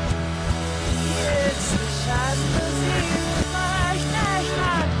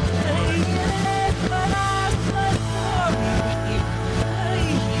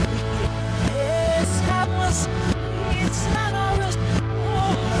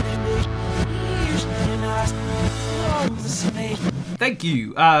 Thank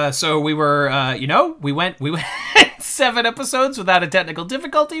you. So we were, we went 7 episodes without a technical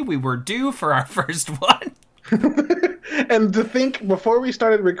difficulty. We were due for our first one. And to think, before we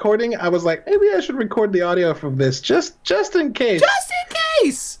started recording, I was like, maybe I should record the audio from this, just in case. Just in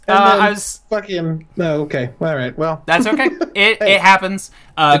case! I was fucking... No, okay. All right, well. That's okay. It happens.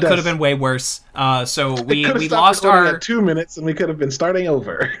 It could have been way worse. So we lost our... at 2 minutes, and we could have been starting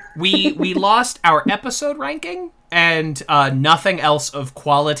over. we lost our episode ranking, and nothing else of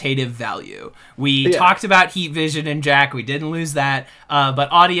qualitative value. We talked about Heat Vision and Jack. We didn't lose that.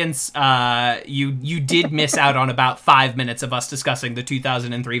 But audience, you did miss out on about 5 minutes of us discussing the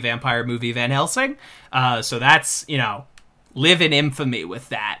 2003 vampire movie Van Helsing. So that's, live in infamy with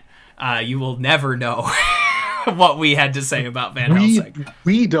that. You will never know what we had to say about Van Helsing.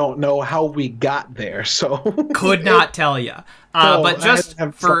 We don't know how we got there, so... Could not tell you. But just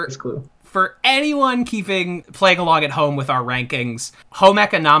for anyone playing along at home with our rankings, home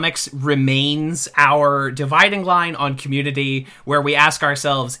economics remains our dividing line on Community, where we ask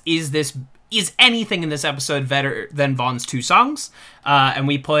ourselves, is anything in this episode better than Vaughn's 2 songs? And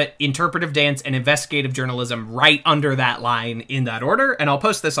we put interpretive dance and investigative journalism right under that line in that order. And I'll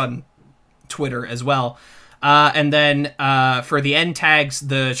post this on Twitter as well. And then for the end tags,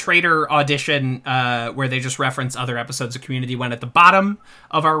 the Traitor audition, where they just reference other episodes of Community, went at the bottom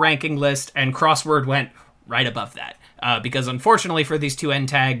of our ranking list, and Crossword went right above that. Because unfortunately for these 2 end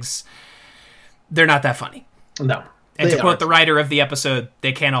tags, they're not that funny. No. And to quote the writer of the episode,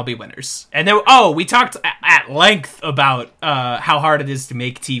 they can't all be winners. And we talked at length about how hard it is to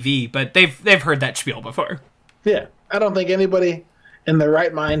make TV, but they've heard that spiel before. Yeah, I don't think anybody in their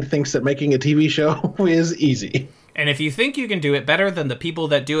right mind thinks that making a TV show is easy. And if you think you can do it better than the people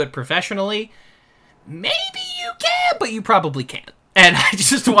that do it professionally, maybe you can, but you probably can't. And I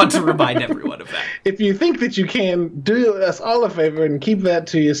just want to remind everyone of that. If you think that you can, do us all a favor and keep that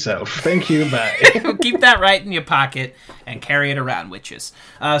to yourself. Thank you, bye. Keep that right in your pocket and carry it around, witches.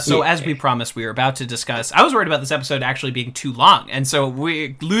 As we promised, we were about to discuss... I was worried about this episode actually being too long, and so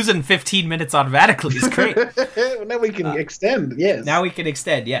we're losing 15 minutes automatically is great. Now we can extend, yes. Now we can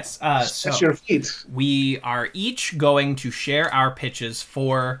extend, yes. That's your feet. We are each going to share our pitches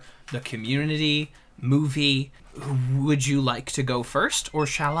for the Community movie. Would you like to go first, or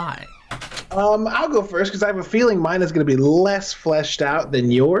shall I? I'll go first because I have a feeling mine is going to be less fleshed out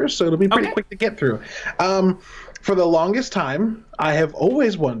than yours, so it'll be pretty quick to get through. For the longest time, I have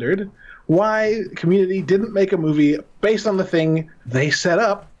always wondered why Community didn't make a movie based on the thing they set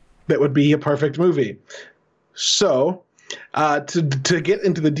up that would be a perfect movie. So, to get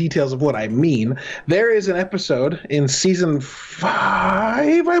into the details of what I mean, there is an episode in season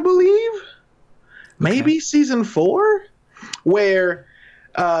 5, I believe? Maybe season 4, where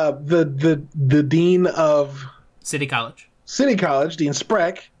the dean of City College, Dean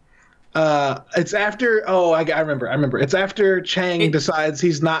Spreck. It's after. Oh, I remember. It's after Chang decides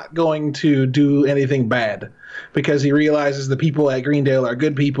he's not going to do anything bad because he realizes the people at Greendale are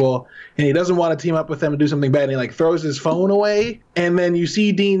good people, and he doesn't want to team up with them and do something bad. And he like throws his phone away, and then you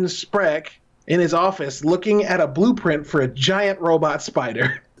see Dean Spreck in his office looking at a blueprint for a giant robot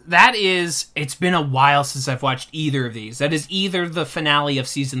spider. It's been a while since I've watched either of these. That is either the finale of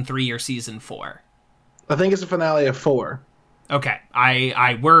season 3 or season 4. I think it's the finale of 4. Okay,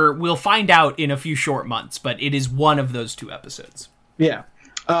 we'll find out in a few short months, but it is one of those 2 episodes. Yeah.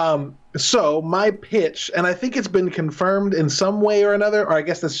 So my pitch, and I think it's been confirmed in some way or another, or I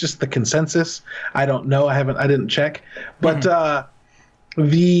guess that's just the consensus. I don't know. I didn't check, but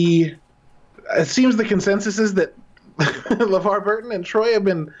it seems the consensus is that LeVar Burton and Troy have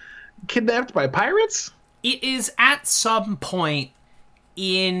been kidnapped by pirates? It is at some point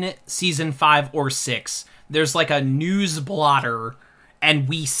in season 5 or 6. There's like a news blotter, and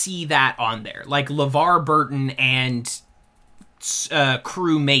we see that on there. Like LeVar Burton and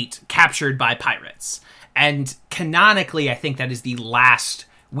crewmate captured by pirates. And canonically, I think that is the last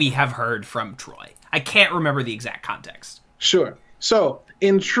we have heard from Troy. I can't remember the exact context. Sure. So,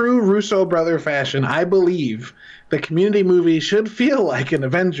 in true Russo brother fashion, I believe the Community movie should feel like an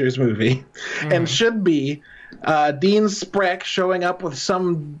Avengers movie and should be Dean Spreck showing up with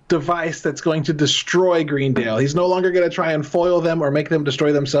some device that's going to destroy Greendale. He's no longer going to try and foil them or make them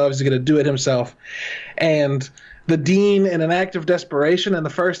destroy themselves. He's going to do it himself. And the Dean, in an act of desperation in the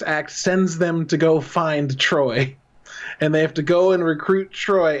first act, sends them to go find Troy. And they have to go and recruit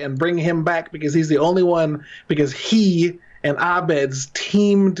Troy and bring him back because he's the only one, because he and Abed's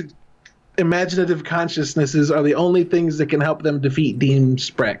teamed imaginative consciousnesses are the only things that can help them defeat Dean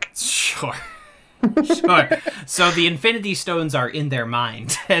Spreck. Sure. So the Infinity Stones are in their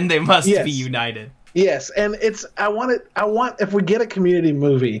mind, and they must be united. Yes, and I want if we get a Community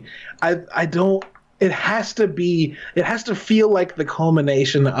movie, it has to feel like the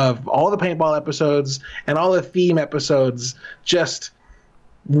culmination of all the paintball episodes and all the theme episodes just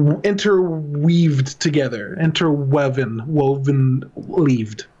interweaved together,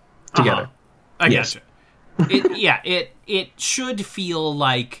 weaved together. I guess. It should feel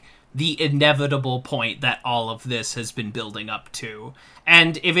like the inevitable point that all of this has been building up to.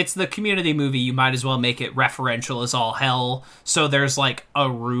 And if it's the Community movie, you might as well make it referential as all hell. So there's like a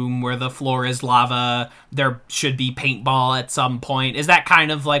room where the floor is lava. There should be paintball at some point. Is that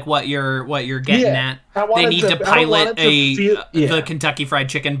kind of like what you're getting at? They need to pilot the Kentucky Fried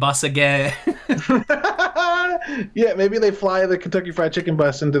Chicken bus again. Yeah, maybe they fly the Kentucky Fried Chicken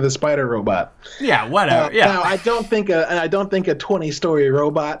bus into the spider robot. Yeah, whatever. Now, I don't think a 20-story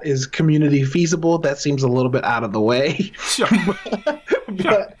robot is Community feasible. That seems a little bit out of the way. Sure.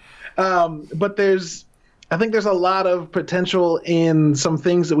 But I think there's a lot of potential in some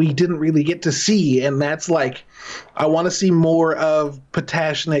things that we didn't really get to see, and that's like, I want to see more of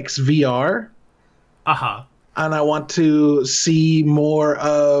Potashnik's VR. And I want to see more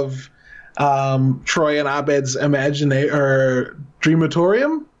of Troy and Abed's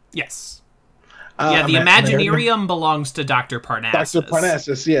Dreamatorium. Yes. The Imaginarium belongs to Dr. Parnassus. Dr.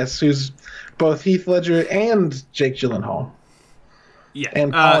 Parnassus, yes, who's both Heath Ledger and Jake Gyllenhaal. Yeah.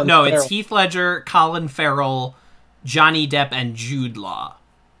 And it's Heath Ledger, Colin Farrell, Johnny Depp, and Jude Law.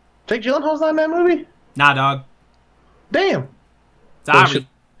 Jake Gyllenhaal's not in that movie? Nah, dog. Damn. Sorry.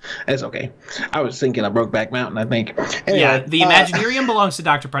 It's okay. I was thinking of Brokeback Mountain, I think. Anyway, yeah, the Imaginarium belongs to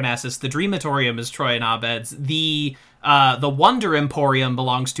Dr. Parnassus. The Dreamatorium is Troy and Abed's. The Wonder Emporium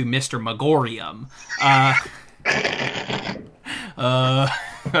belongs to Mr. Megorium.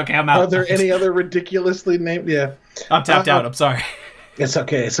 Okay, I'm out. Are there any other ridiculously named? Yeah. I'm tapped out. I'm sorry. It's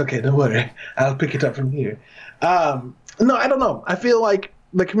okay. It's okay. Don't worry. I'll pick it up from here. No, I don't know. I feel like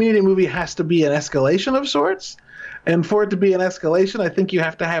the Community movie has to be an escalation of sorts. And for it to be an escalation, I think you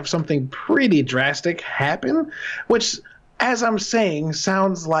have to have something pretty drastic happen, which, as I'm saying,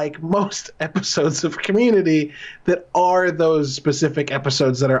 sounds like most episodes of Community that are those specific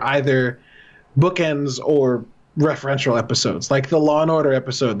episodes that are either bookends or referential episodes, like the Law and Order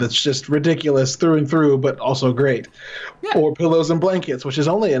episode that's just ridiculous through and through, but also great. Yeah. Or Pillows and Blankets, which is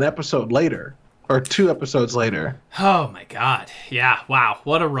only an episode later, or 2 episodes later. Oh my god. Yeah, wow.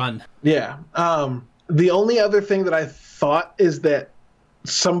 What a run. Yeah. The only other thing that I thought is that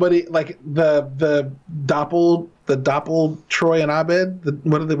somebody like the Doppel Troy and Abed,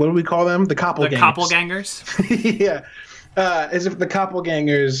 what do we call them? The Koppelgangers. Yeah. As if the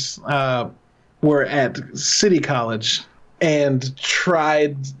Koppelgangers were at City College and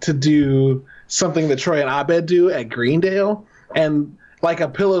tried to do something that Troy and Abed do at Greendale, and like a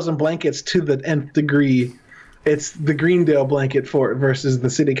Pillows and Blankets to the nth degree. It's the Greendale blanket fort versus the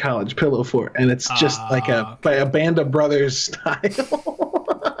City College pillow fort, and it's just like a Band of Brothers style.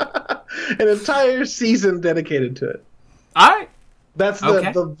 An entire season dedicated to it. All right. That's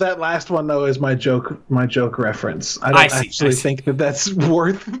that last one though is my joke reference. I don't actually think that that's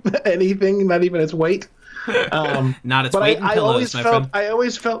worth anything, not even its weight. Not its weight in pillows, my friend. I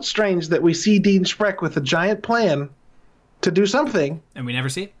always felt strange that we see Dean Spreck with a giant plan to do something, and we never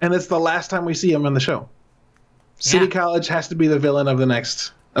see it. And it's the last time we see him in the show. City College has to be the villain of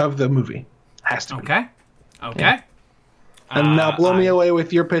the movie. Has to be. Okay. Yeah. And now blow me away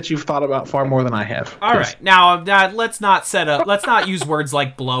with your pitch you've thought about far more than I have. All right. Now let's not use words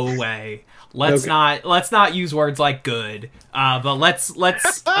like blow away. Let's not use words like good. But let's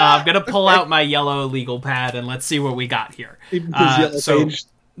I'm going to pull out my yellow legal pad and let's see what we got here. So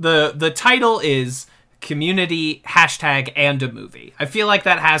the title is Community #and a movie. I feel like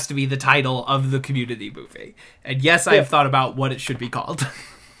that has to be the title of the Community movie. And yes, I have thought about what it should be called.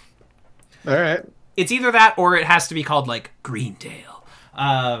 All right. It's either that or it has to be called like Greendale.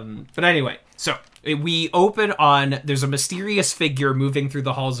 But anyway, so we open on, there's a mysterious figure moving through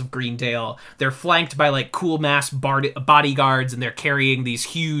the halls of Greendale. They're flanked by like cool masked bodyguards, and they're carrying these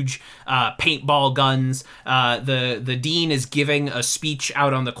huge paintball guns. The dean is giving a speech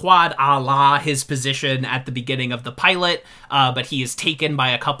out on the quad, a la his position at the beginning of the pilot, but he is taken by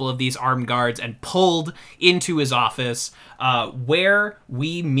a couple of these armed guards and pulled into his office, where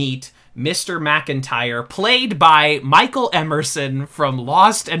we meet Mr. McIntyre, played by Michael Emerson from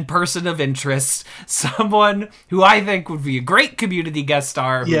Lost and Person of Interest, someone who I think would be a great Community guest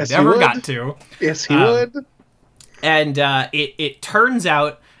star who never got to. Yes, he would. And it turns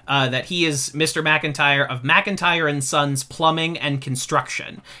out that he is Mr. McIntyre of McIntyre & Sons Plumbing and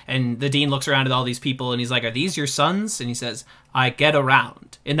Construction. And the dean looks around at all these people and he's like, "Are these your sons?" And he says, "I get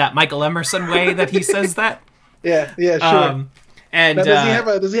around." In that Michael Emerson way that he says that. Yeah, sure. And now,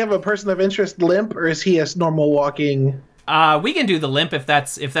 does he have a person of interest limp, or is he a normal walking? We can do the limp if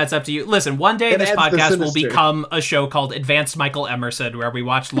that's up to you. Listen, one day this podcast will become a show called Advanced Michael Emerson, where we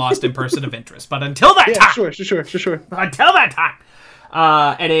watch Lost and Person of Interest. But until that time, sure. Until that time.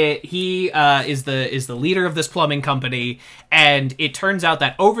 He is the leader of this plumbing company, and it turns out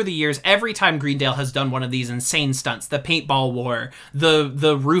that over the years, every time Greendale has done one of these insane stunts, the paintball war,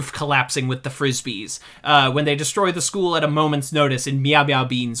 the roof collapsing with the frisbees, when they destroy the school at a moment's notice in Meow Meow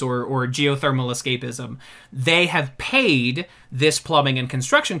Beans or geothermal escapism, they have paid this plumbing and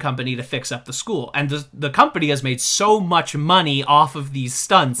construction company to fix up the school. And the company has made so much money off of these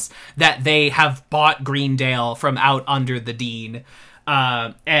stunts that they have bought Greendale from out under the dean.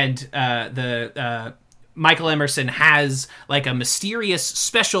 Michael Emerson has like a mysterious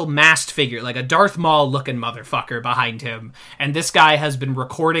special masked figure, like a Darth Maul looking motherfucker behind him. And this guy has been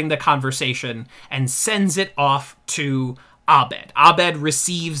recording the conversation and sends it off to Abed. Abed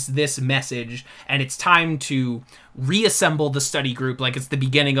receives this message, and it's time to reassemble the study group like it's the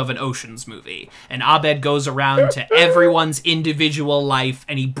beginning of an Ocean's movie. And Abed goes around to everyone's individual life,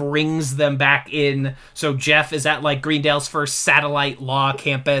 and he brings them back in. So Jeff is at like Greendale's first satellite law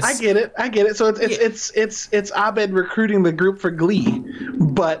campus. I get it. So it's Abed recruiting the group for Glee,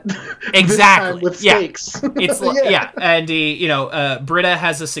 but exactly this time with stakes. It's and Britta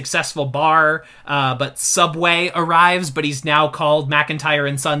has a successful bar, but Subway arrives, but he's now called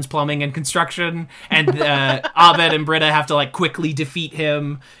McIntyre & Sons Plumbing and Construction, and Abed and Britta have to like quickly defeat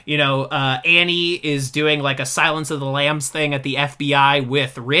him. Annie is doing like a Silence of the Lambs thing at the FBI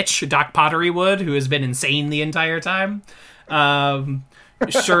with Rich, Doc Potterywood, who has been insane the entire time.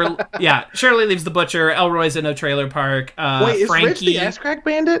 Shirley leaves the butcher. Elroy's in a trailer park. Wait, is Frankie, Rich the ass crack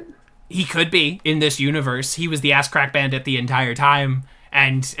bandit? He could be in this universe. He was the ass crack bandit the entire time,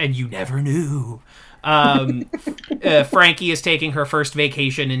 and you never knew. Frankie is taking her first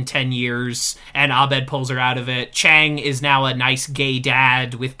vacation in 10 years, and Abed pulls her out of it. Chang is now a nice gay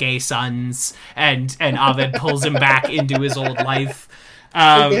dad with gay sons, and Abed pulls him back into his old life.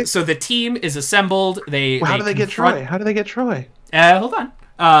 So the team is assembled. How do they get Troy? Hold on.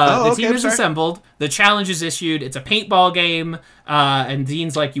 The team is sorry. assembled. The challenge is issued. It's a paintball game. And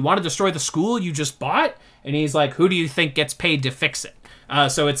Dean's like, you want to destroy the school you just bought? And he's like, who do you think gets paid to fix it?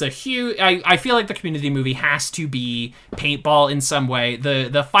 So it's a huge... I feel like the Community movie has to be paintball in some way.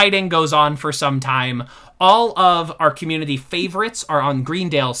 The fighting goes on for some time. All of our Community favorites are on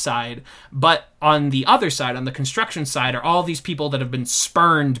Greendale's side, but on the other side, on the construction side, are all these people that have been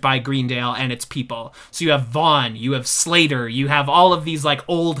spurned by Greendale and its people. So you have Vaughn, you have Slater, you have all of these like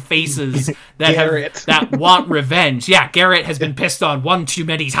old faces that that want revenge. Yeah, Garrett has been pissed on one too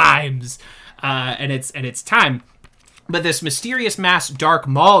many times, and it's time. But this mysterious masked dark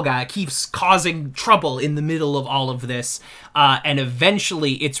mall guy keeps causing trouble in the middle of all of this. And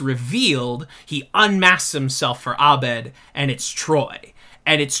eventually it's revealed he unmasks himself for Abed, and it's Troy.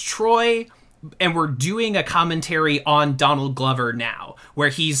 And we're doing a commentary on Donald Glover now, where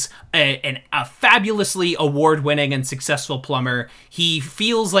he's a fabulously award-winning and successful plumber. He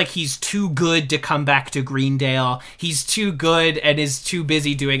feels like he's too good to come back to Greendale. He's too good and is too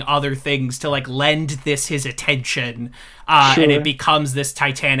busy doing other things to like lend this his attention. Sure. And it becomes this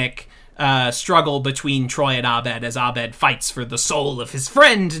titanic struggle between Troy and Abed as Abed fights for the soul of his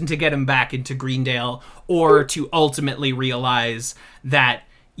friend and to get him back into Greendale, or to ultimately realize that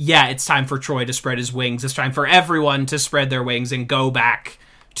yeah, it's time for Troy to spread his wings. It's time for everyone to spread their wings and go back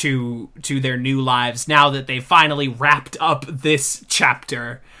to their new lives now that they've finally wrapped up this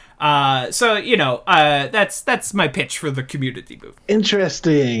chapter. So, you know, that's my pitch for the Community movie.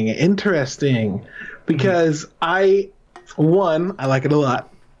 Interesting. Because I like it a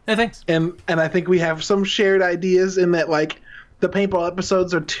lot. Yeah, thanks. And I think we have some shared ideas in that, like, the paintball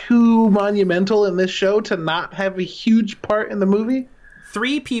episodes are too monumental in this show to not have a huge part in the movie.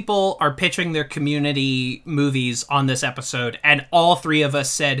 3 people are pitching their Community movies on this episode, and all 3 of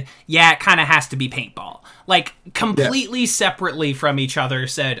us said, yeah, it kind of has to be paintball. Like, completely separately from each other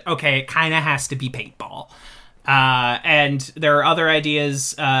said, okay, it kind of has to be paintball. And there are other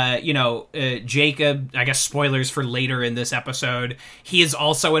ideas, Jacob, I guess spoilers for later in this episode, he is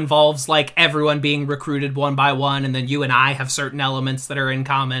also involves, like, everyone being recruited one by one, and then you and I have certain elements that are in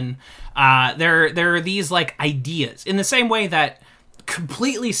common. There are these, like, ideas, in the same way that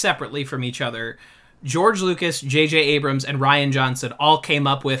completely separately from each other, George Lucas, J.J. Abrams, and Rian Johnson all came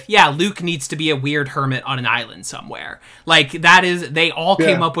up with, yeah, Luke needs to be a weird hermit on an island somewhere. Like, they all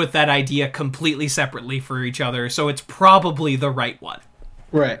came up with that idea completely separately for each other, so it's probably the right one.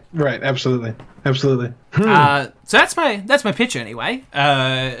 Right, absolutely. So that's my pitch anyway.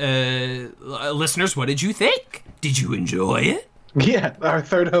 Listeners, what did you think? Did you enjoy it? Yeah, our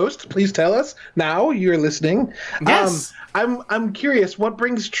third host, please tell us. Now you're listening. Yes. I'm curious, what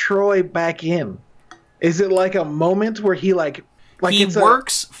brings Troy back in? Is it like a moment where he like he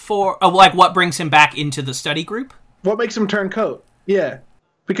works for like what brings him back into the study group? What makes him turn coat? Yeah.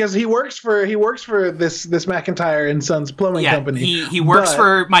 Because he works for this McIntyre and Sons plumbing company. He works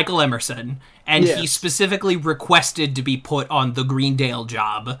for Michael Emerson, and he specifically requested to be put on the Greendale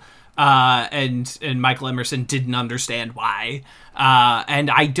job. And Michael Emerson didn't understand why. And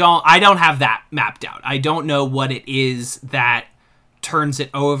I don't have that mapped out. I don't know what it is that turns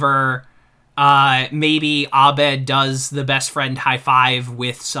it over. Maybe Abed does the best friend high five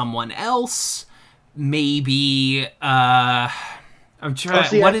with someone else. Maybe, I'm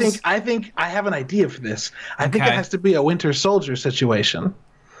trying. I think I have an idea for this. I think it has to be a Winter Soldier situation,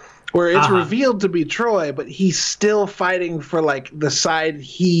 where it's revealed to be Troy, but he's still fighting for like the side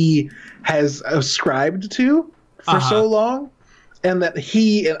he has ascribed to for so long, and that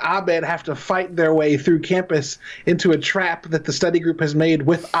he and Abed have to fight their way through campus into a trap that the study group has made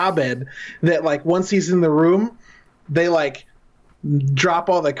with Abed, that like once he's in the room, they like drop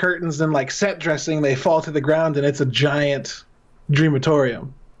all the curtains and like set dressing, they fall to the ground, and it's a giant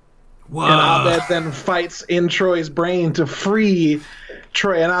dreamatorium. Whoa. And Abed then fights in Troy's brain to free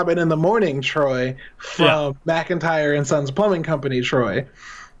Troy and Abed in the morning Troy from McIntyre and Sons Plumbing Company Troy.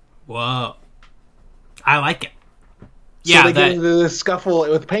 Whoa. I like it. So they get into this scuffle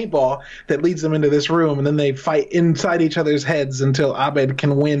with paintball that leads them into this room, and then they fight inside each other's heads until Abed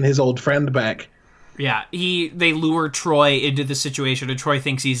can win his old friend back. Yeah, they lure Troy into the situation, and Troy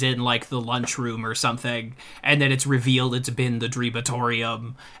thinks he's in, like, the lunchroom or something, and then it's revealed it's been the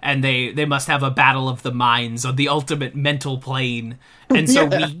Dreamatorium, and they must have a battle of the minds on the ultimate mental plane, and so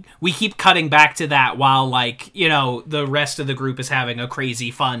we keep cutting back to that while, like, you know, the rest of the group is having a crazy,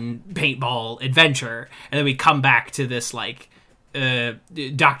 fun paintball adventure, and then we come back to this, like,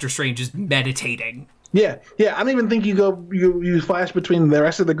 Doctor Strange is meditating. Yeah. I don't even think you flash between the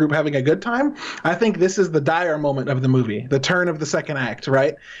rest of the group having a good time. I think this is the dire moment of the movie, the turn of the second act,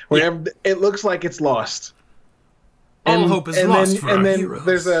 right? Where it looks like it's lost. All hope is lost for our heroes.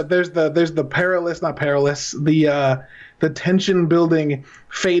 There's the perilous, not perilous, the tension building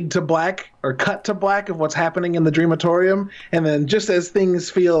fade to black or cut to black of what's happening in the Dreamatorium, and then just as things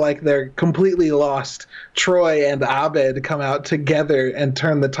feel like they're completely lost, Troy and Abed come out together and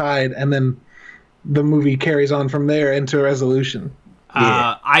turn the tide, and then the movie carries on from there into a resolution.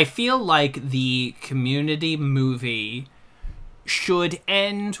 I feel like the Community movie should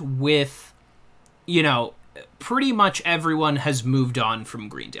end with, you know, pretty much everyone has moved on from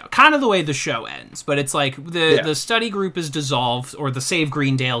Greendale. Kind of the way the show ends, but it's like the study group is dissolved, or the Save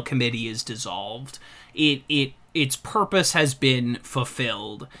Greendale committee is dissolved. Its purpose has been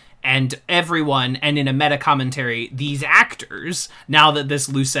fulfilled. And everyone, and in a meta-commentary, these actors, now that this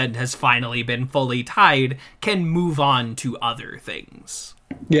loose end has finally been fully tied, can move on to other things.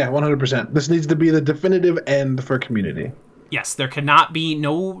 Yeah, 100%. This needs to be the definitive end for Community. Yes, there cannot be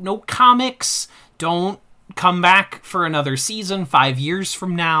no comics. Don't come back for another season 5 years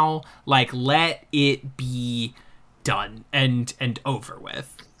from now. Like, let it be done and over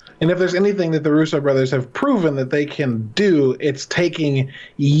with. And if there's anything that the Russo brothers have proven that they can do, it's taking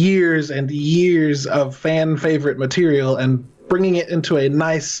years and years of fan favorite material and bringing it into a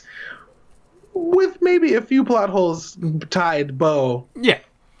nice, with maybe a few plot holes tied bow. Yeah.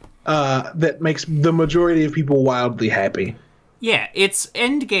 That makes the majority of people wildly happy. Yeah, its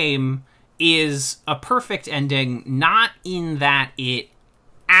Endgame is a perfect ending, not in that it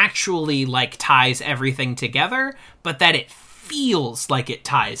actually, like, ties everything together, but that it feels like it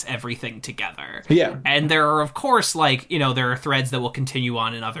ties everything together. Yeah. And there are, of course, like, you know, there are threads that will continue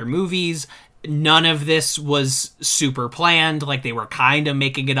on in other movies. None of this was super planned. Like, they were kind of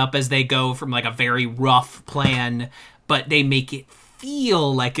making it up as they go from, like, a very rough plan, but they make it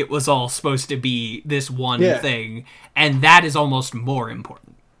feel like it was all supposed to be this one thing. And that is almost more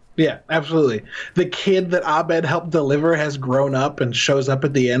important. Yeah, absolutely. The kid that Abed helped deliver has grown up and shows up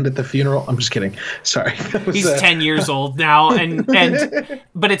at the end at the funeral. I'm just kidding. Sorry. He's 10 years old now, and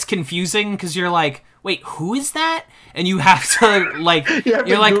but it's confusing because you're like, wait, who is that? And you have to, like,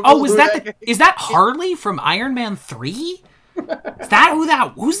 you're like, oh, is that Harley from Iron Man 3? Is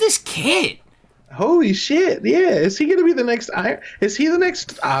that who's this kid? Holy shit! Yeah, is he gonna be the next Iron? Is he the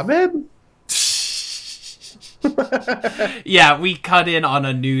next Abed? Yeah, we cut in on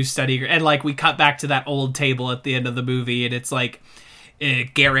a new study, and like we cut back to that old table at the end of the movie, and it's like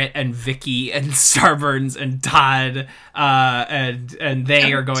Garrett and Vicky and Starburns and Todd, and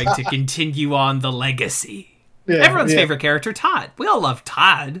they are going to continue on the legacy. Yeah, everyone's favorite character, Todd. We all love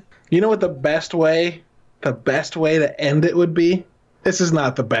Todd. You know what the best way to end it would be? This is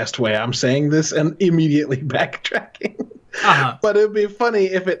not the best way. I'm saying this and immediately backtracking. But it would be funny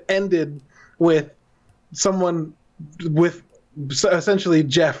if it ended with someone, with essentially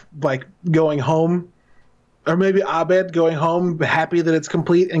Jeff, like, going home, or maybe Abed going home happy that it's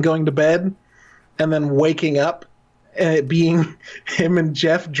complete and going to bed, and then waking up and it being him and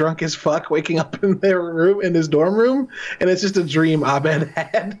Jeff drunk as fuck waking up in their room, in his dorm room, and it's just a dream Abed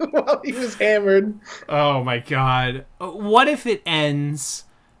had while he was hammered. Oh my god. What if it ends,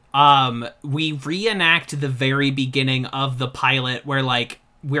 we reenact the very beginning of the pilot where, like,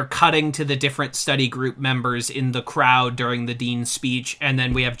 we're cutting to the different study group members in the crowd during the dean's speech, and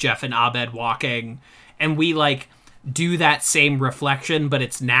then we have Jeff and Abed walking, and we, like, do that same reflection, but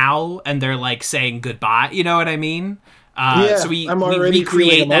it's now, and they're, like, saying goodbye. You know what I mean? So we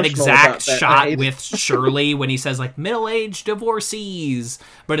recreate that exact shot with Shirley when he says, like, middle-aged divorcees,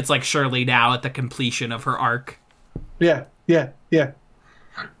 but it's, like, Shirley now at the completion of her arc. Yeah. I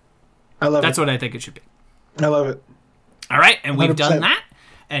love it. That's what I think it should be. I love it. All right, and we've 100%. Done that,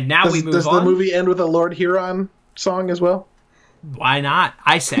 and now we move on. Does the movie end with a Lord Huron song as well? Why not?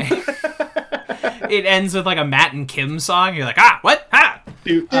 I say. It ends with, like, a Matt and Kim song. You're like, what?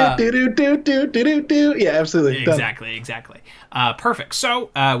 Do. Yeah, absolutely. Exactly. Perfect. So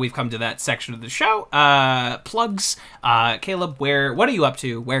we've come to that section of the show. Plugs. Caleb, what are you up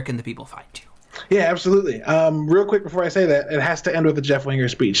to? Where can the people find you? Yeah, absolutely. Real quick before I say that, it has to end with a Jeff Winger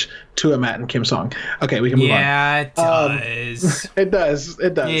speech to a Matt and Kim song. Okay, we can move on. Yeah, it does. It does.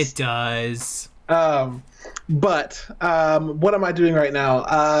 It does. What am I doing right now?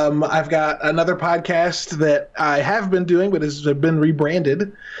 I've got another podcast that I have been doing, but has been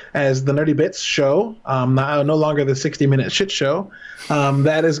rebranded as the Nerdy Bits Show. No longer the 60-minute shit show.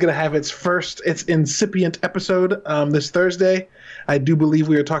 That is going to have its incipient episode this Thursday. I do believe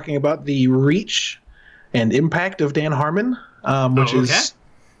we are talking about the reach and impact of Dan Harmon, which is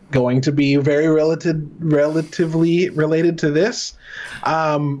going to be very relatively related to this.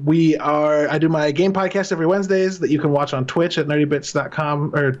 I do my game podcast every Wednesdays that you can watch on Twitch at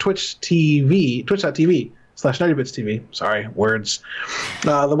nerdybits.com or twitch.tv/nerdybitstv. Sorry, words.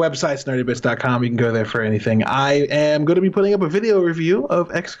 The website's nerdybits.com. You can go there for anything. I am going to be putting up a video review of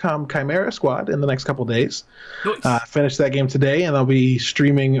XCOM Chimera Squad in the next couple days. Nice. Finish that game today, and I'll be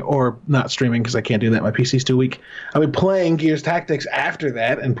streaming, or not streaming because I can't do that. My PC's too weak. I'll be playing Gears Tactics after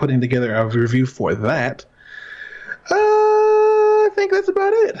that and putting together a review for that. I think that's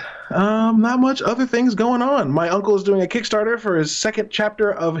about it. Not much other things going on. My uncle is doing a Kickstarter for his second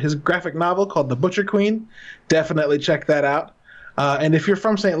chapter of his graphic novel called The Butcher Queen. Definitely check that out. And if you're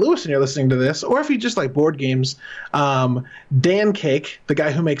from St. Louis and you're listening to this, or if you just like board games, Dan Cake, the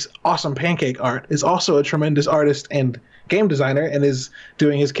guy who makes awesome pancake art, is also a tremendous artist and game designer and is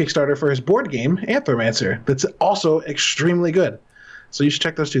doing his Kickstarter for his board game, Anthromancer, that's also extremely good. So you should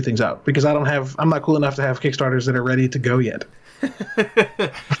check those two things out, because I'm not cool enough to have Kickstarters that are ready to go yet.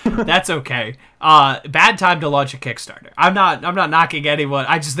 That's okay. Bad time to launch a Kickstarter. I'm not knocking anyone.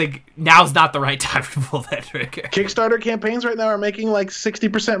 I just think now's not the right time to pull that trigger. Kickstarter campaigns right now are making like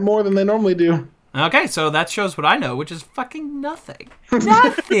 60% more than they normally do. Okay, so that shows what I know, which is fucking nothing.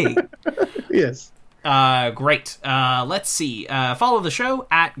 Nothing. Yes. Great. Let's see. Follow the show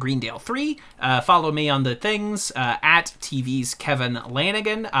at Greendale3. Follow me on the things at TV's Kevin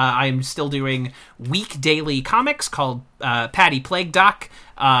Lanigan. I'm still doing week daily comics called Patty Plague Doc.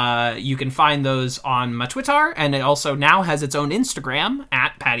 You can find those on my Twitter, and it also now has its own Instagram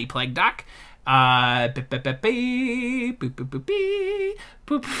at Patty Plague Doc. That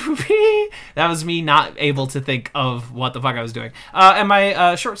was me not able to think of what the fuck I was doing. And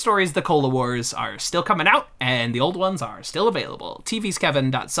my short stories, The Cola Wars, are still coming out, and the old ones are still available.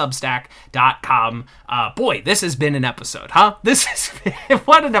 tvskevin.substack.com. Boy, this has been an episode, huh? This is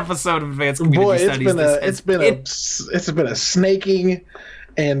what an episode of Advanced Community Studies. It's been a snaking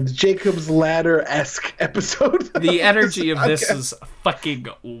and Jacob's Ladder-esque episode. The energy of this is fucking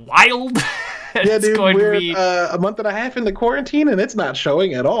wild. Yeah, dude, we're a month and a half into quarantine, and it's not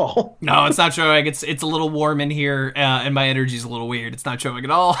showing at all. No, it's not showing. It's a little warm in here, and my energy's a little weird. It's not showing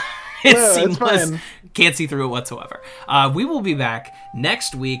at all. It's seamless. It's can't see through it whatsoever. We will be back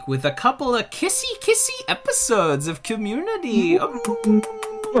next week with a couple of kissy episodes of Community.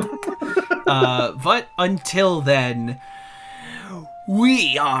 But until then,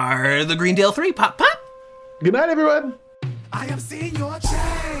 we are the Greendale 3. Pop, pop. Good night, everyone. I am seeing your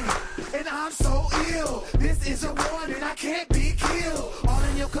chain, and I'm so ill. This is a war, and I can't be killed. All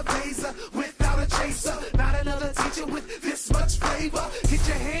in your cabeza, without a chaser. Not another teacher with this much flavor. Get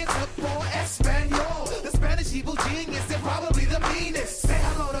your hands up for Espanol. The Spanish evil genius, and probably the meanest. Say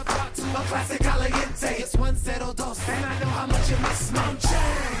hello to part 2, a classic caliente. It's 1, 0, 2, and I know how much you miss my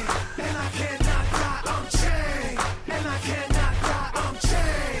chain. And I cannot die, I'm chained. And I cannot die, I'm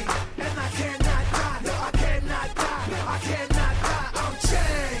chained. And I cannot die, no, I cannot die. No, I cannot die, I'm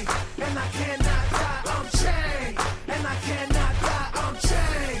chained. And I cannot die, I'm chained. And I cannot die, I'm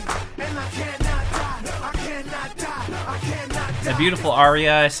chained. And I cannot die, no, I cannot die. No, I cannot die. A beautiful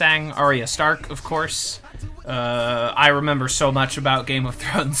aria I sang, Arya Stark, of course. I remember so much about Game of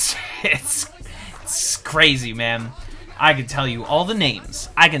Thrones. It's crazy, man. I can tell you all the names.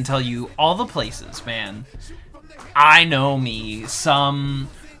 I can tell you all the places, man. I know me some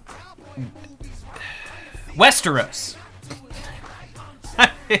Westeros.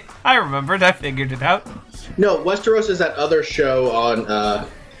 I remembered. I figured it out. No, Westeros is that other show on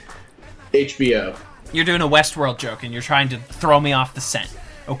HBO. You're doing a Westworld joke, and you're trying to throw me off the scent,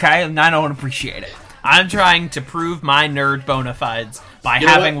 okay? And I don't appreciate it. I'm trying to prove my nerd bona fides by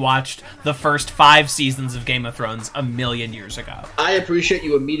having watched the first 5 seasons of Game of Thrones a million years ago. I appreciate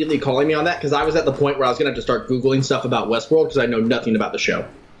you immediately calling me on that, because I was at the point where I was going to have to start Googling stuff about Westworld, because I know nothing about the show.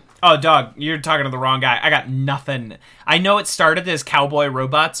 Oh, dog, you're talking to the wrong guy. I got nothing. I know it started as cowboy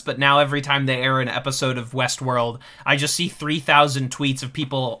robots, but now every time they air an episode of Westworld, I just see 3,000 tweets of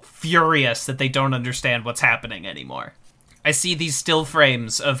people furious that they don't understand what's happening anymore. I see these still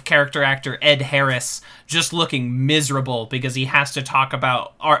frames of character actor Ed Harris just looking miserable because he has to talk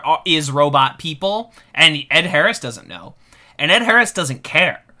about is robot people, and Ed Harris doesn't know. And Ed Harris doesn't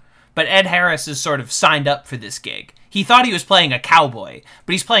care. but Ed Harris is sort of signed up for this gig. He thought he was playing a cowboy,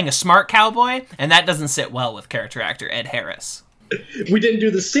 but he's playing a smart cowboy, and that doesn't sit well with character actor Ed Harris. We didn't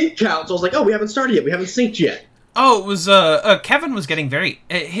do the sync count, so I was like, oh, we haven't started yet. We haven't synced yet. Oh, it was, Kevin was getting very,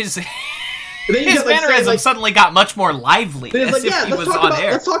 his mannerism suddenly got much more lively as if he was on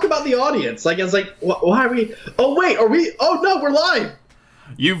air. Let's talk about the audience. Like, it's like, why are we, oh, wait, are we, oh, no, we're live.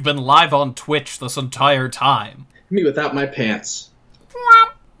 You've been live on Twitch this entire time. Me without my pants.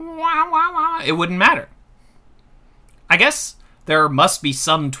 It wouldn't matter. I guess there must be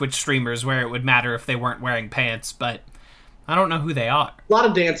some Twitch streamers where it would matter if they weren't wearing pants, but I don't know who they are. A lot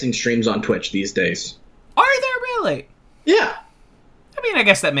of dancing streams on Twitch these days. Are there really? Yeah. I mean, I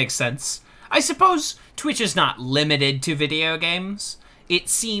guess that makes sense. I suppose Twitch is not limited to video games. It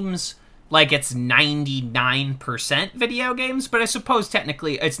seems like it's 99% video games, but I suppose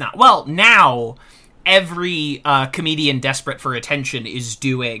technically it's not. Well, now every comedian desperate for attention is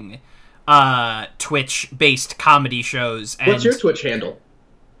doing Twitch-based comedy shows. And, what's your Twitch handle?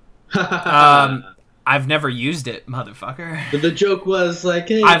 I've never used it, motherfucker. The joke was like,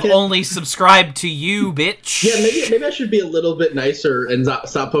 hey, I've only subscribed to you, bitch. Yeah, maybe I should be a little bit nicer and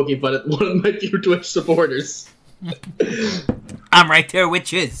stop poking fun at one of my few Twitch supporters. I'm right there,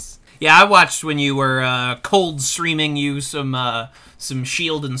 witches. Yeah, I watched when you were cold streaming you some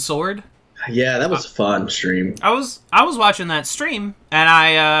Shield and Sword. Yeah, that was a fun stream. I was watching that stream, and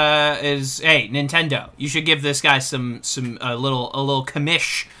hey, Nintendo, you should give this guy a little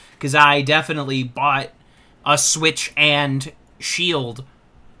commish, because I definitely bought a Switch and Shield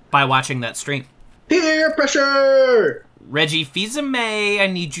by watching that stream. Peer pressure! Reggie Fils-Aimé, I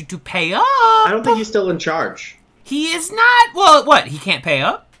need you to pay up. I don't think he's still in charge. He is not. Well, what? He can't pay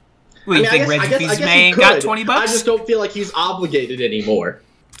up? Well, you think Reggie Fils-Aimé ain't got $20? I just don't feel like he's obligated anymore.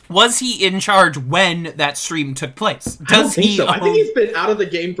 Was he in charge when that stream took place? I don't think so. I think he's been out of the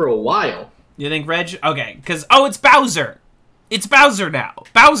game for a while. You think Reg? Okay, because, it's Bowser. It's Bowser now.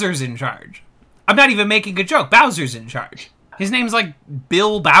 Bowser's in charge. I'm not even making a joke. Bowser's in charge. His name's like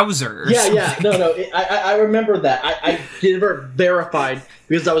Bill Bowser or something. Yeah. No. I remember that. I never verified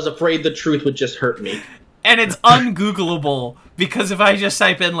because I was afraid the truth would just hurt me. And it's ungoogleable because if I just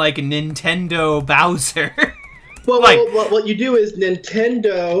type in, like, Nintendo Bowser... Well, what you do is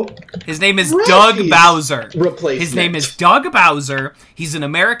Nintendo... His name is Doug Bowser. His name is Doug Bowser. He's an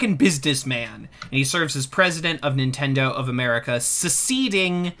American businessman, and he serves as president of Nintendo of America,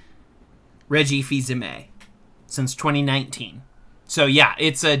 succeeding Reggie Fils-Aimé since 2019. So, yeah,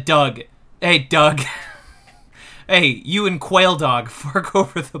 it's a Doug. Hey, Doug. Hey, you and Quail Dog, fork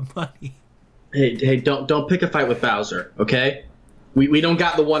over the money. Hey, don't pick a fight with Bowser, okay? We don't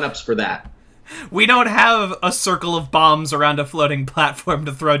got the one-ups for that. We don't have a circle of bombs around a floating platform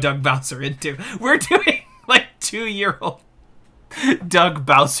to throw Doug Bowser into. We're doing, like, 2-year-old Doug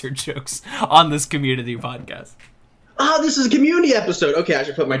Bowser jokes on this community podcast. This is a community episode. Okay, I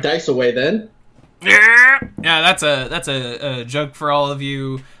should put my dice away then. Yeah, that's a joke for all of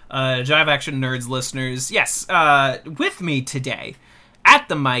you Jive Action Nerds listeners. Yes, with me today, at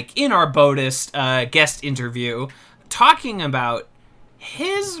the mic, in our bonus guest interview, talking about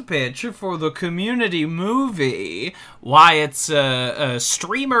his pitch for the community movie, why it's a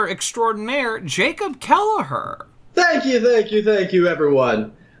streamer extraordinaire, Jacob Kelleher. Thank you,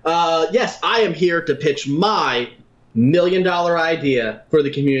 everyone. Yes, I am here to pitch my $1 million idea for the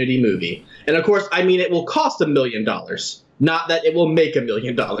community movie. And of course, I mean it will cost $1 million, not that it will make $1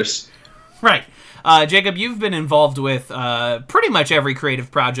 million. Right. Jacob, you've been involved with pretty much every creative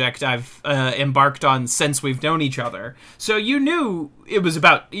project I've embarked on since we've known each other. So you knew you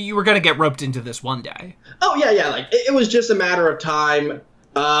were going to get roped into this one day. Oh, yeah. Like, it was just a matter of time.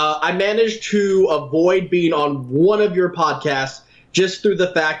 I managed to avoid being on one of your podcasts just through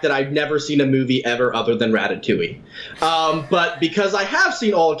the fact that I've never seen a movie ever other than Ratatouille. But because I have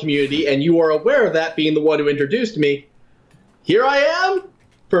seen all of Community, and you are aware of that, being the one who introduced me, here I am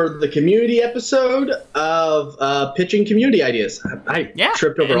for the community episode of pitching community ideas. I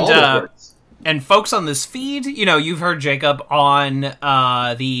tripped over all the words. And folks on this feed, you've heard Jacob on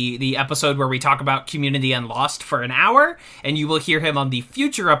the episode where we talk about Community and Lost for an hour, and you will hear him on the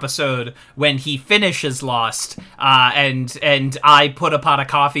future episode when he finishes Lost, and I put a pot of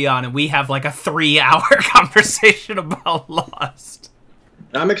coffee on, and we have like a 3-hour conversation about Lost.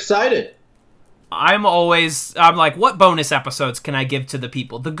 I'm excited. I'm like, what bonus episodes can I give to the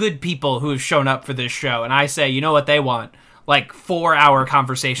people, the good people who have shown up for this show? And I say, you know what they want? Like 4-hour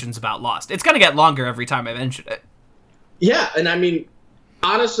conversations about Lost. It's going to get longer every time I mention it. Yeah, and I mean,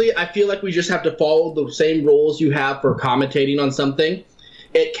 honestly, I feel like we just have to follow the same rules you have for commentating on something.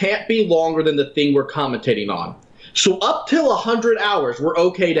 It can't be longer than the thing we're commentating on. So up till 100 hours, we're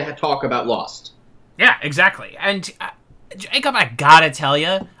okay to talk about Lost. Yeah, exactly. And Jacob, I gotta tell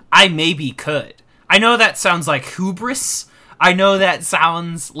you, I maybe could. I know that sounds like hubris. I know that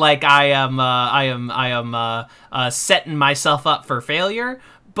sounds like I am setting myself up for failure.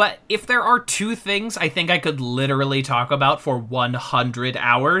 But if there are two things I think I could literally talk about for 100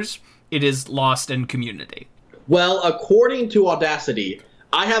 hours, it is Lost and Community. Well, according to Audacity,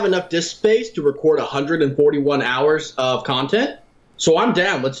 I have enough disk space to record 141 hours of content. So I'm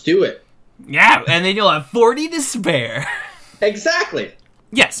down. Let's do it. Yeah, and then you'll have 40 to spare. Exactly.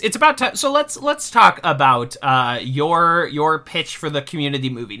 Yes, it's about time. So let's talk about your pitch for the Community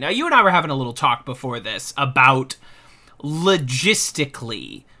movie. Now, you and I were having a little talk before this about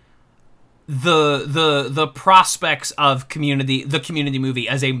logistically the prospects of the Community movie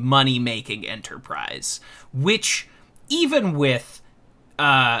as a money-making enterprise, which even with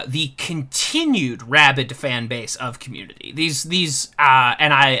the continued rabid fan base of Community. These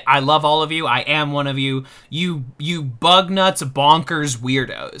and I love all of you. I am one of you. You bug nuts, bonkers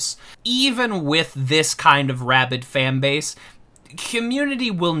weirdos. Even with this kind of rabid fan base, Community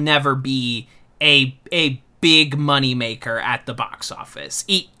will never be a big moneymaker at the box office.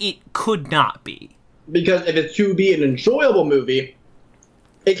 It could not be. Because if it's to be an enjoyable movie,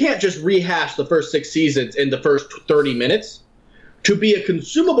 it can't just rehash the first 6 seasons in the first 30 minutes. To be a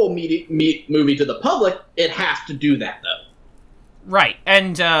consumable movie to the public, it has to do that, though. Right,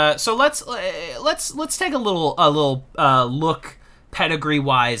 and so let's take a little look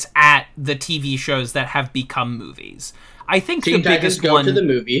pedigree-wise at the TV shows that have become movies. I think Teen the biggest Titans one Go to the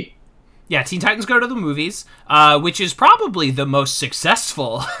movie. Yeah, Teen Titans Go to the movies, which is probably the most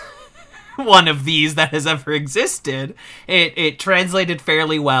successful one of these that has ever existed. It translated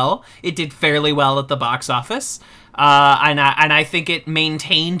fairly well. It did fairly well at the box office. And I think it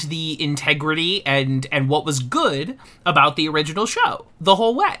maintained the integrity and what was good about the original show the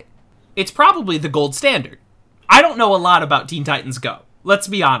whole way. It's probably the gold standard. I don't know a lot about Teen Titans Go. Let's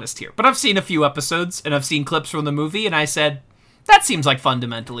be honest here. But I've seen a few episodes, and I've seen clips from the movie, and I said, that seems like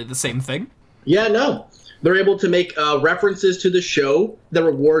fundamentally the same thing. Yeah, no. They're able to make references to the show that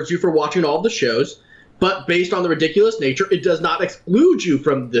rewards you for watching all the shows, but based on the ridiculous nature, it does not exclude you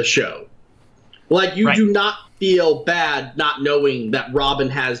from the show. Like, you do not feel bad not knowing that Robin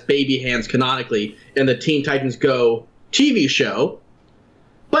has baby hands canonically in the Teen Titans Go TV show.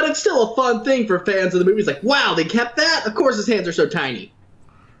 But it's still a fun thing for fans of the movie. It's like, wow, they kept that? Of course his hands are so tiny.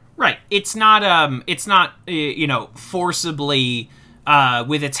 Right. It's not forcibly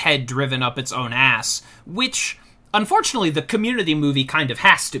with its head driven up its own ass, which, unfortunately, the Community movie kind of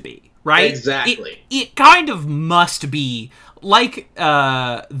has to be, right? Exactly. It kind of must be like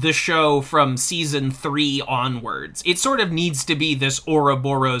the show from season 3 onwards. It sort of needs to be this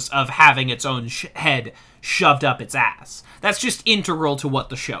Ouroboros of having its own head shoved up its ass. That's just integral to what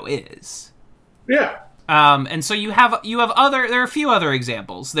the show is. Yeah. And so there are a few other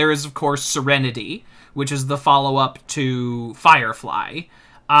examples. There is, of course, Serenity, which is the follow-up to Firefly.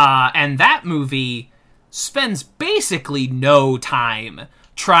 And that movie spends basically no time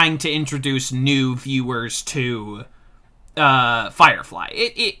trying to introduce new viewers to Firefly.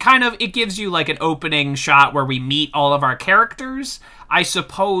 It gives you like an opening shot where we meet all of our characters. I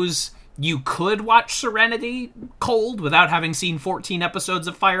suppose you could watch Serenity cold without having seen 14 episodes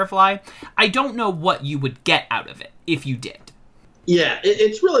of Firefly. I don't know what you would get out of it if you did. Yeah,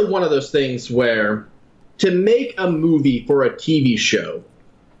 it's really one of those things where to make a movie for a TV show,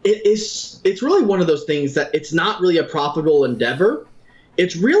 it's really one of those things that it's not really a profitable endeavor.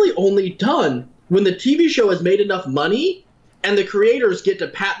 It's really only done when the TV show has made enough money and the creators get to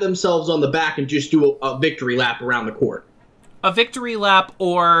pat themselves on the back and just do a victory lap around the court. A victory lap,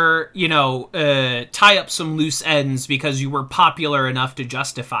 or, tie up some loose ends because you were popular enough to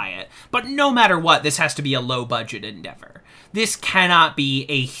justify it. But no matter what, this has to be a low-budget endeavor. This cannot be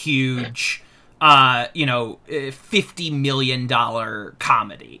a huge, $50 million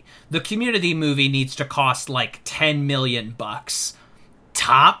comedy. The Community movie needs to cost like $10 million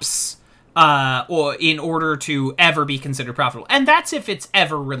tops, or in order to ever be considered profitable. And that's if it's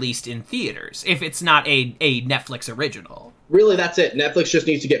ever released in theaters, if it's not a Netflix original. Really, that's it. Netflix just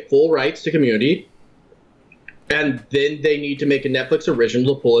needs to get full rights to Community, and then they need to make a Netflix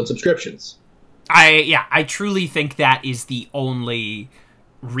original to pull in subscriptions. I truly think that is the only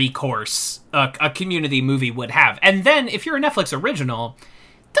recourse a Community movie would have. And then, if you're a Netflix original,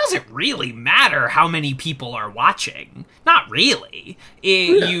 does it really matter how many people are watching? Not really.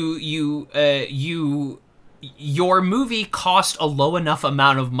 Your movie cost a low enough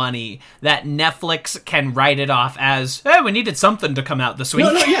amount of money that Netflix can write it off as, we needed something to come out this week.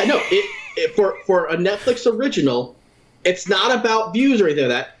 No. for a Netflix original, it's not about views or anything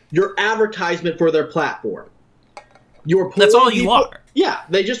like that. Your advertisement for their platform. That's all you are. Yeah,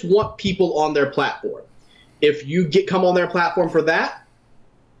 they just want people on their platform. If you come on their platform for that,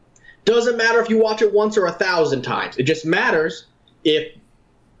 doesn't matter if you watch it once or 1,000 times. It just matters if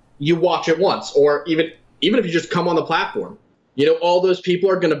you watch it once, or even if you just come on the platform. All those people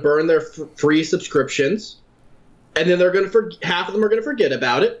are going to burn their free subscriptions, and then half of them are going to forget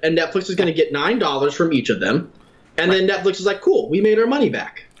about it, and Netflix is going to get $9 from each of them, and then Netflix is like, cool, we made our money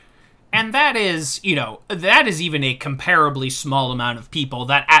back. And that is, that is even a comparably small amount of people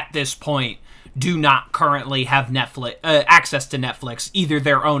that at this point do not currently have Netflix access to Netflix, either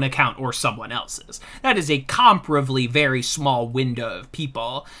their own account or someone else's. That is a comparably very small window of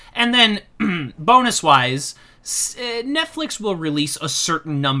people. And then, bonus-wise, Netflix will release a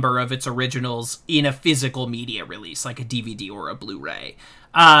certain number of its originals in a physical media release, like a DVD or a Blu-ray.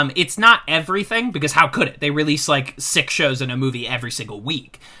 It's not everything, because how could it? They release like 6 shows and a movie every single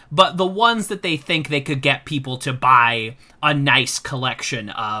week. But the ones that they think they could get people to buy a nice collection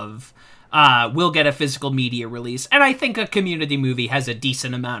of will get a physical media release. And I think a Community movie has a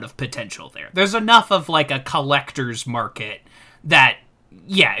decent amount of potential there. There's enough of like a collector's market that,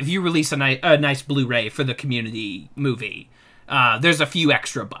 yeah, if you release a nice Blu-ray for the Community movie, there's a few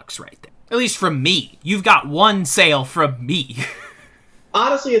extra bucks right there. At least from me. You've got one sale from me.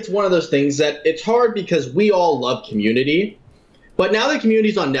 Honestly, it's one of those things that it's hard because we all love Community. But now that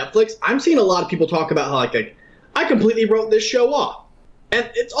Community's on Netflix, I'm seeing a lot of people talk about how, like I completely wrote this show off. And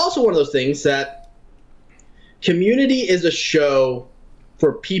it's also one of those things that Community is a show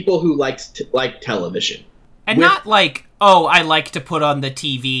for people who like television. And not like, oh, I like to put on the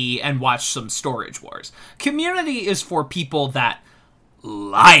TV and watch some Storage Wars. Community is for people that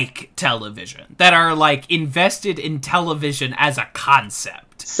like television, that are like invested in television as a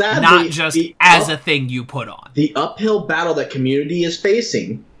concept, sadly, not just as a thing you put on. The uphill battle that Community is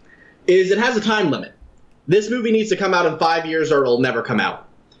facing is it has a time limit. This movie needs to come out in 5 years or it'll never come out.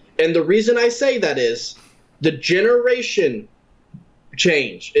 And the reason I say that is the generation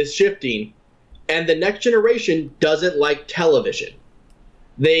change is shifting, and the next generation doesn't like television.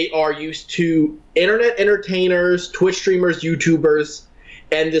 They are used to internet entertainers, Twitch streamers, YouTubers,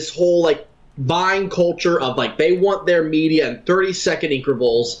 and this whole like Vine culture of like they want their media in 30-second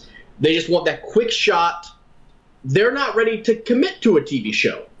intervals. They just want that quick shot. They're not ready to commit to a TV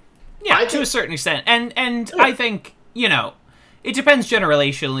show. Yeah, to a certain extent. And yeah. I think, it depends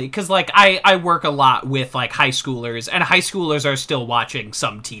generationally, because, like, I work a lot with, like, high schoolers, and high schoolers are still watching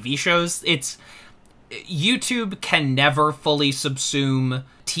some TV shows. YouTube can never fully subsume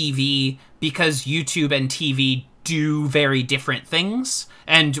TV, because YouTube and TV do very different things.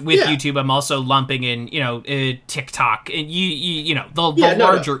 And with YouTube, I'm also lumping in, TikTok, and the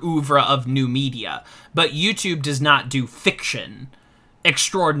larger oeuvre of new media. But YouTube does not do fiction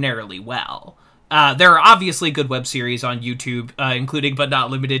extraordinarily well. There are obviously good web series on YouTube, including but not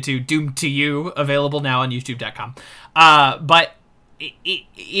limited to Doomed to You, available now on youtube.com. But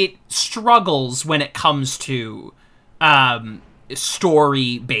it struggles when it comes to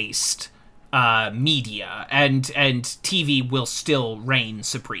story-based media, and TV will still reign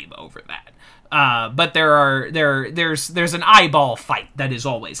supreme over that. But there's an eyeball fight that is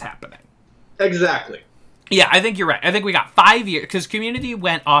always happening. Exactly. Yeah, I think you're right. I think we got 5 years, because Community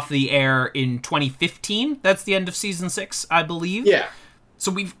went off the air in 2015. That's the end of season 6, I believe. Yeah.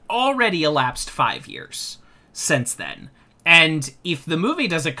 So we've already elapsed 5 years since then. And if the movie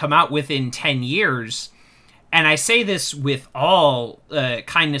doesn't come out within 10 years, and I say this with all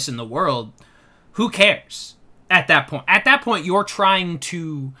kindness in the world, who cares at that point? At that point, you're trying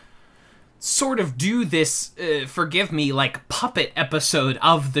to sort of do this, forgive me, like puppet episode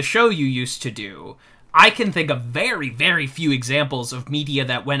of the show you used to do. I can think of very, very few examples of media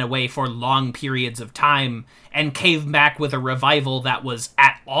that went away for long periods of time and came back with a revival that was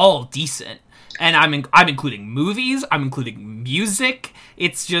at all decent. And I'm including movies, I'm including music.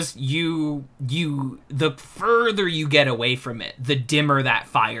 It's just the further you get away from it, the dimmer that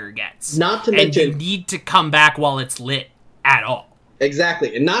fire gets. Not to mention, and you need to come back while it's lit at all.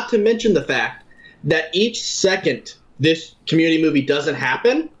 Exactly. And not to mention the fact that each second this Community movie doesn't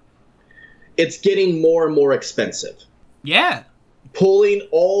happen, it's getting more and more expensive. Yeah. Pulling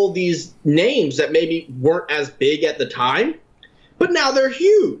all these names that maybe weren't as big at the time, but now they're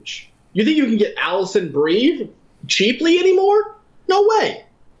huge. You think you can get Alison Brie cheaply anymore? No way.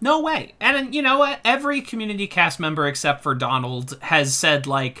 No way. And you know what? Every Community cast member except for Donald has said,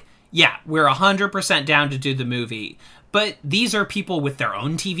 like, yeah, we're 100% down to do the movie, But these are people with their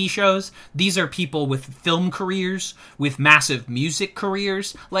own TV shows. These are people with film careers, with massive music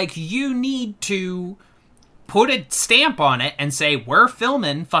careers. Like, you need to put a stamp on it and say, we're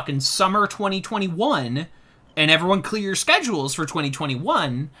filming fucking summer 2021, and everyone clear your schedules for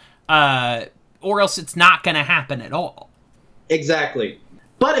 2021, or else it's not going to happen at all. Exactly.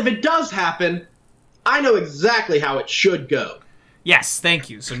 But if it does happen, I know exactly how it should go. Yes, thank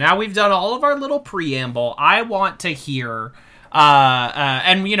you. So now we've done all of our little preamble. I want to hear,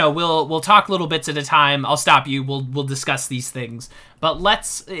 and you know, we'll talk little bits at a time. I'll stop you. We'll discuss these things. But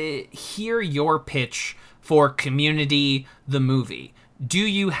let's hear your pitch for Community, the movie. Do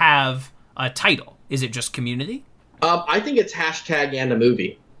you have a title? Is it just Community? I think it's hashtag and a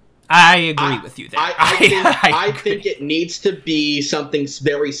movie. I agree with you there. I think it needs to be something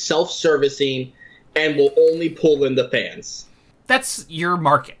very self-servicing and will only pull in the fans. That's your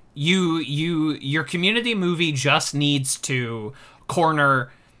market. Your Community movie just needs to corner,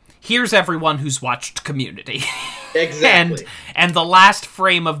 here's everyone who's watched Community. Exactly. and the last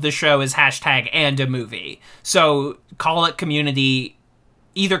frame of the show is hashtag and a movie. So call it Community,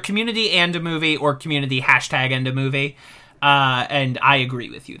 either Community and a movie or Community hashtag and a movie. And I agree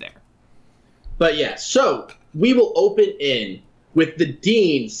with you there. But yeah, so we will open in with the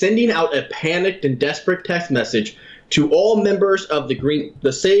Dean sending out a panicked and desperate text message to all members of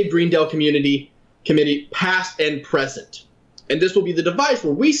the Save Greendale Community Committee, past and present. And this will be the device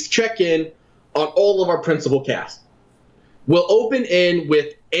where we check in on all of our principal cast. We'll open in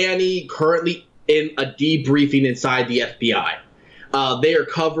with Annie currently in a debriefing inside the FBI. They are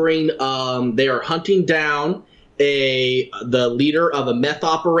covering, they are hunting down the leader of a meth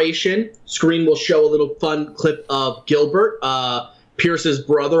operation. Screen will show a little fun clip of Gilbert, Pierce's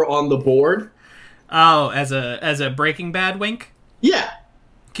brother, on the board. Oh, as a Breaking Bad wink? Yeah.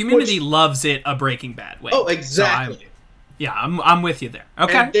 Community loves it a Breaking Bad wink. Oh, exactly. So I'm with you there.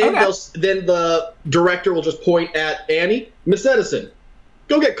 Okay. And then the director will just point at Annie. Miss Edison,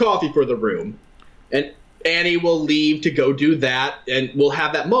 go get coffee for the room. And Annie will leave to go do that, and we'll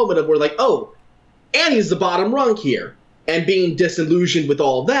have that moment of where, like, oh, Annie's the bottom rung here. And being disillusioned with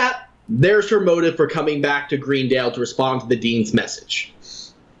all of that, there's her motive for coming back to Greendale to respond to the Dean's message.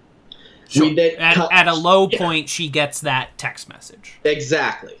 Sure. At a low point, she gets that text message.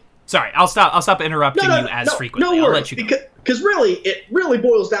 Exactly. Sorry, I'll stop interrupting you as frequently. No I'll worries, let you go. Because really, it really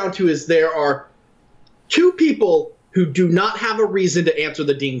boils down to is there are two people who do not have a reason to answer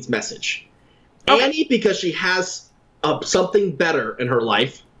the Dean's message. Okay. Annie, because she has something better in her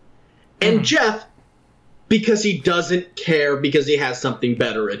life, and Jeff, because he doesn't care because he has something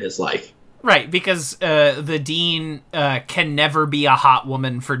better in his life. Right, because the Dean can never be a hot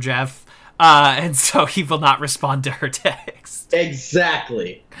woman for Jeff, and so he will not respond to her text.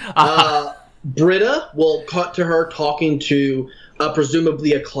 Exactly. Britta will cut to her talking to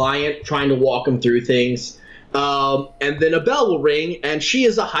presumably a client, trying to walk him through things. And then a bell will ring, and she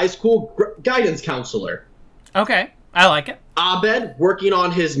is a high school guidance counselor. Okay, I like it. Abed working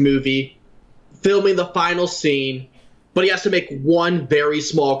on his movie, filming the final scene, but he has to make one very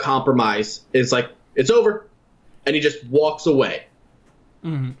small compromise. It's like, it's over. And he just walks away.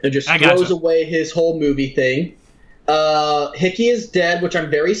 And just throws away his whole movie thing. Hickey is dead, which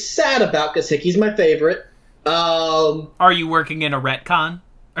I'm very sad about because Hickey's my favorite. Are you working in a retcon?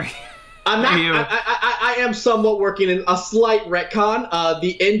 I'm not. I am somewhat working in a slight retcon.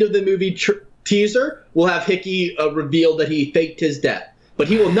 The end of the movie teaser will have Hickey reveal that he faked his death. But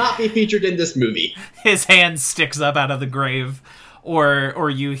he will not be featured in this movie. His hand sticks up out of the grave, or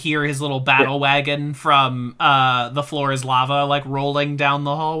you hear his little battle wagon from The Floor is Lava, like, rolling down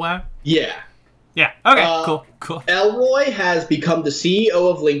the hallway. Yeah. Yeah, okay, cool. Elroy has become the CEO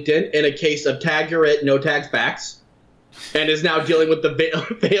of LinkedIn in a case of tag your it, no tags backs, and is now dealing with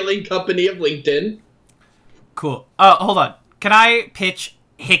the failing company of LinkedIn. Cool. Hold on. Can I pitch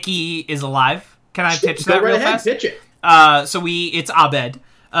Hickey is Alive? Can I pitch that real fast? Pitch it. It's Abed,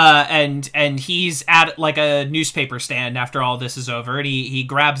 and he's at, like, a newspaper stand after all this is over, and he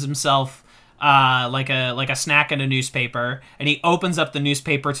grabs himself, like a snack and a newspaper, and he opens up the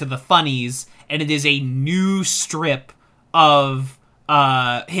newspaper to the funnies, and it is a new strip of,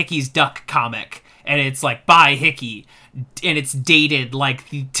 Hickey's Duck comic, and it's, like, by Hickey, and it's dated, like,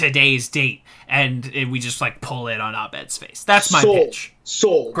 today's date, and we just, like, pull it on Abed's face. That's my pitch.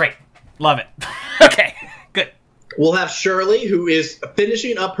 Sold. Great. Love it. Okay. Good. We'll have Shirley, who is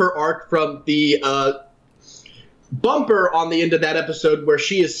finishing up her arc from the bumper on the end of that episode where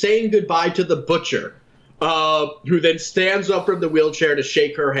she is saying goodbye to the butcher, who then stands up from the wheelchair to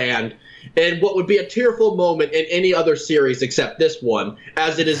shake her hand. And what would be a tearful moment in any other series except this one,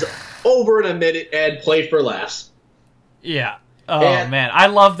 as it is over in a minute and played for laughs. Yeah. Oh, And- man. I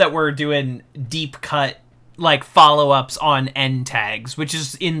love that we're doing deep cut, like, follow-ups on end tags, which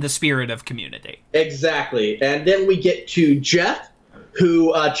is in the spirit of Community. Exactly. And then we get to Jeff,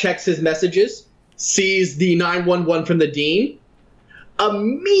 who checks his messages, sees the 911 from the dean,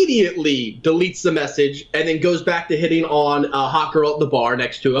 immediately deletes the message, and then goes back to hitting on a hot girl at the bar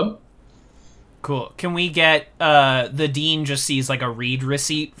next to him. Cool. Can we get, the dean just sees, like, a read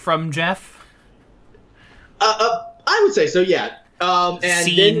receipt from Jeff? I would say so, yeah. And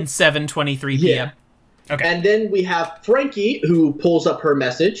Scene then 7:23 p.m. Okay. And then we have Frankie, who pulls up her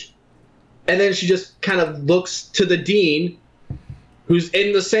message, and then she just kind of looks to the dean, who's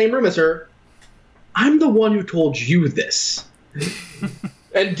in the same room as her. I'm the one who told you this.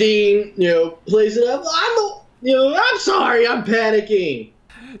 And Dean, plays it up. I'm sorry, I'm panicking.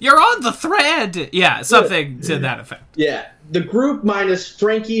 You're on the thread! Yeah, something to that effect. Yeah, the group minus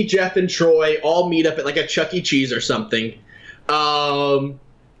Frankie, Jeff, and Troy all meet up at like a Chuck E. Cheese or something. And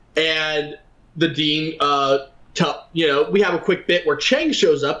the dean, we have a quick bit where Chang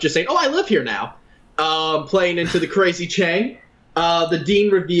shows up, just saying, "Oh, I live here now," playing into the crazy Chang. The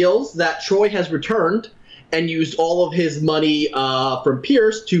dean reveals that Troy has returned and used all of his money from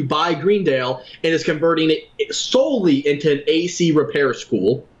Pierce to buy Greendale and is converting it solely into an AC repair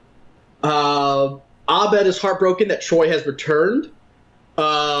school. Abed is heartbroken that Troy has returned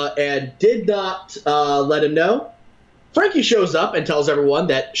and did not let him know. Frankie shows up and tells everyone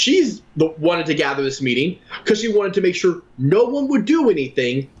that she's wanted to gather this meeting because she wanted to make sure no one would do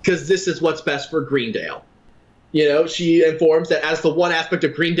anything because this is what's best for Greendale. She informs that as the one aspect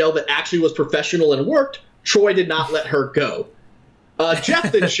of Greendale that actually was professional and worked, Troy did not let her go.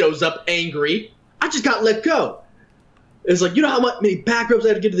 Jeff then shows up angry. I just got let go. It's like, how many back rubs I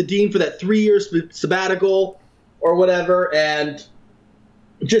had to give to the dean for that 3 years sabbatical or whatever, and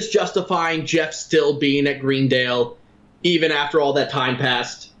just justifying Jeff still being at Greendale even after all that time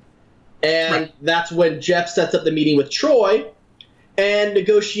passed. And That's when Jeff sets up the meeting with Troy and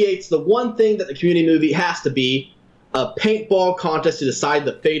negotiates the one thing that the Community movie has to be, a paintball contest to decide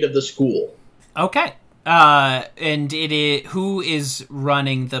the fate of the school. Okay. And who is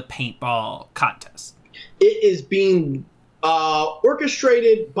running the paintball contest? It is being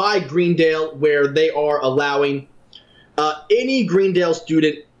orchestrated by Greendale, where they are allowing any Greendale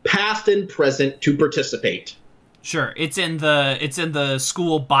student, past and present, to participate. Sure, it's in the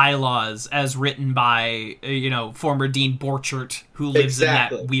school bylaws as written by former Dean Borchert, who lives in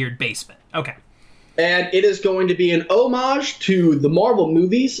that weird basement. Okay. And it is going to be an homage to the Marvel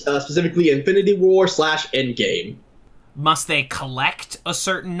movies, specifically Infinity War / Endgame. Must they collect a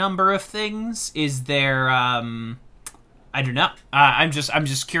certain number of things? Is there I don't know. I'm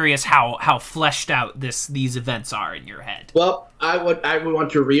just curious how fleshed out these events are in your head. Well, I would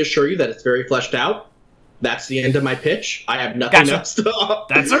want to reassure you that it's very fleshed out. That's the end of my pitch. I have nothing else to...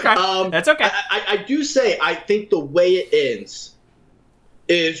 That's okay. That's okay. I do say I think the way it ends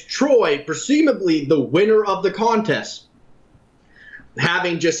is Troy, presumably the winner of the contest,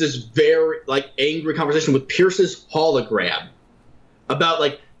 having just this very angry conversation with Pierce's hologram about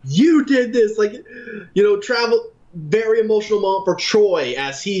you did this, travel. Very emotional moment for Troy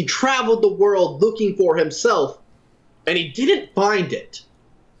as he traveled the world looking for himself and he didn't find it.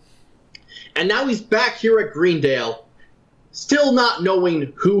 And now he's back here at Greendale, still not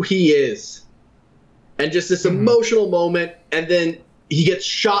knowing who he is. And just this emotional moment, and then he gets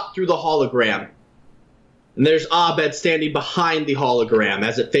shot through the hologram. And there's Abed standing behind the hologram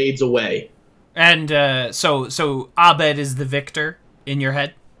as it fades away. And so Abed is the victor in your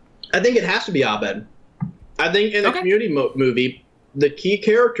head? I think it has to be Abed. I think in the Community movie, the key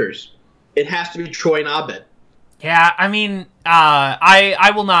characters, it has to be Troy and Abed. Yeah, I mean,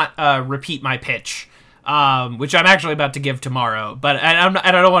 I will not repeat my pitch, which I'm actually about to give tomorrow. But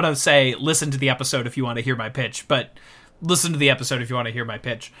I don't want to say listen to the episode if you want to hear my pitch, but listen to the episode if you want to hear my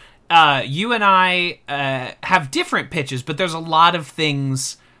pitch. You and I have different pitches, but there's a lot of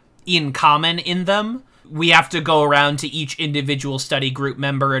things in common in them. We have to go around to each individual study group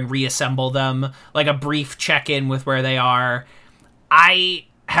member and reassemble them, like a brief check-in with where they are. I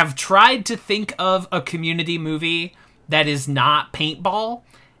have tried to think of a Community movie that is not paintball,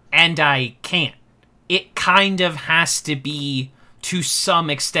 and I can't. It kind of has to be, to some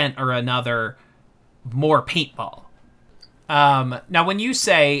extent or another, more paintball. Now, when you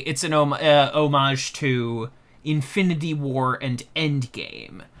say it's an homage to Infinity War and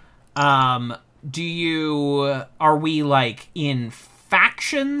Endgame, are we in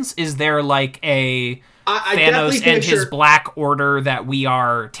factions? Is there a Thanos and his Black Order that we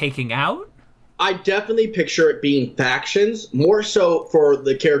are taking out? I definitely picture it being factions, more so for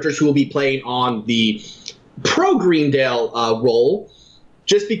the characters who will be playing on the pro Greendale role,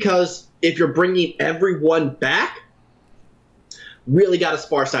 just because if you're bringing everyone back, really got to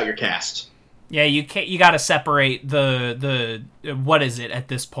sparse out your cast. Yeah, you got to separate the what is it at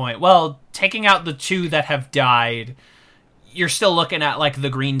this point? Well, taking out the 2 that have died, you're still looking at like the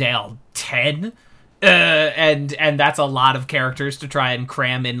Greendale 10. And that's a lot of characters to try and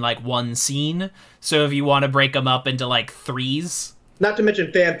cram in like one scene. So if you want to break them up into like 3s, not to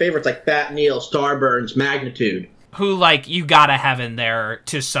mention fan favorites like Fat Neil, Starburns, Magnitude, who like you gotta have in there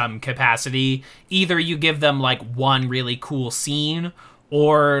to some capacity. Either you give them like one really cool scene,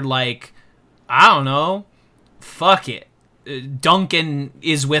 or like, I don't know, fuck it, Duncan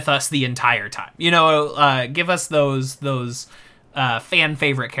is with us the entire time. Give us those fan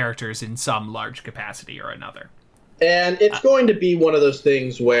favorite characters in some large capacity or another. And it's going to be one of those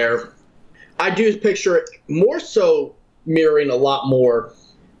things where I do picture it more so mirroring a lot more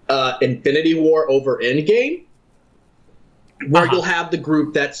Infinity War over Endgame, where you'll have the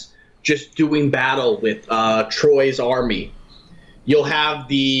group that's just doing battle with Troy's army. You'll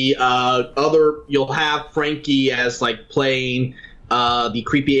have you'll have Frankie as like playing the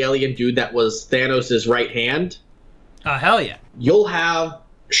creepy alien dude that was Thanos' right hand. Oh, hell yeah. You'll have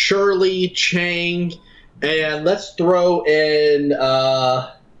Shirley, Chang, and let's throw in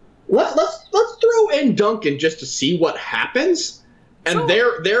let's throw in Duncan just to see what happens. And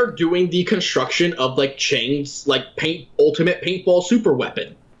Sure. they're doing the construction of like Chang's like ultimate paintball super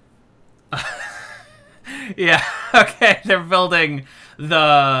weapon. Yeah, okay, they're building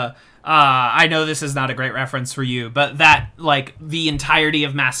the I know this is not a great reference for you, but that, like, the entirety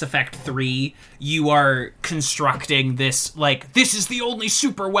of Mass Effect 3, you are constructing this, like, this is the only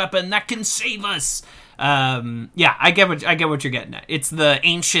super weapon that can save us. Yeah, I get what you're getting at. It's the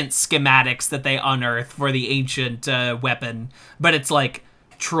ancient schematics that they unearth for the ancient weapon, but it's like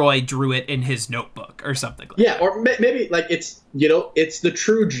Troy drew it in his notebook or something like that. Yeah, or maybe, like, it's the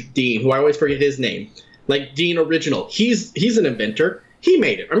true Dean, who I always forget his name. Like, Dean Original. He's an inventor. He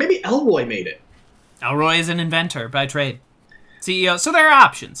made it. Or maybe Elroy made it. Elroy is an inventor by trade. CEO. So there are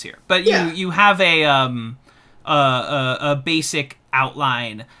options here. But you have a basic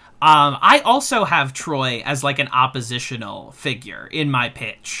outline. I also have Troy as like an oppositional figure in my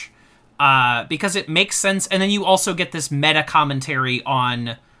pitch. Because it makes sense. And then you also get this meta commentary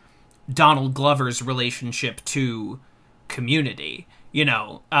on Donald Glover's relationship to Community.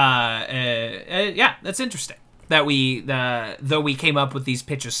 Yeah, that's interesting. That though we came up with these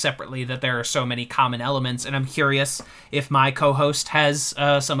pitches separately, that there are so many common elements, and I'm curious if my co-host has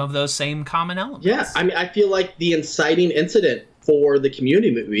some of those same common elements. Yeah, I mean, I feel like the inciting incident for the Community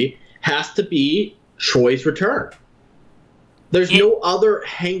movie has to be Troy's return. There's no other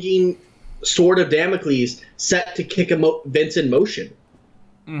hanging sword of Damocles set to kick Vince in motion.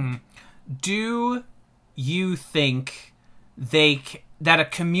 Mm-hmm. Do you think that a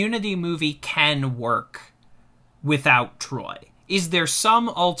Community movie can work without Troy? Is there some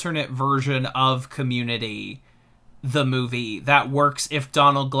alternate version of Community, the movie, that works if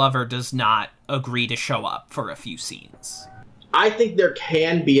Donald Glover does not agree to show up for a few scenes? I think there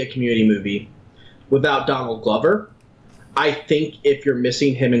can be a Community movie without Donald Glover. I think if you're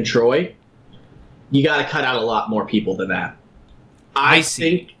missing him and Troy, you got to cut out a lot more people than that. I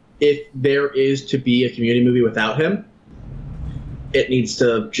think if there is to be a Community movie without him, it needs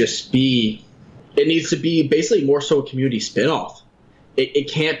to be basically more so a Community spinoff.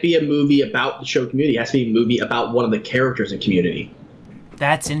 It can't be a movie about the show Community. It has to be a movie about one of the characters in Community.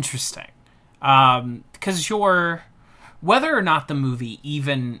 That's interesting. Because whether or not the movie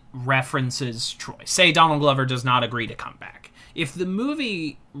even references Troy, say Donald Glover does not agree to come back, if the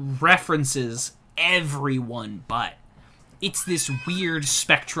movie references everyone but, it's this weird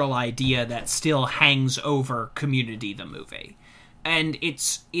spectral idea that still hangs over Community the movie. And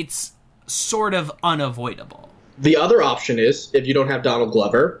it's sort of unavoidable. The other option is, if you don't have Donald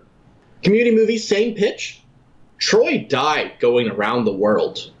Glover, Community movie, same pitch. Troy died going around the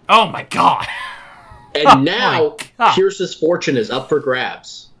world. Oh my god. And now Pierce's fortune is up for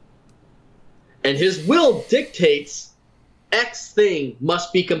grabs. And his will dictates X thing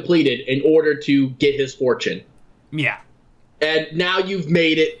must be completed in order to get his fortune. Yeah. And now you've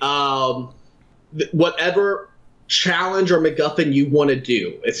made it whatever challenge or MacGuffin you want to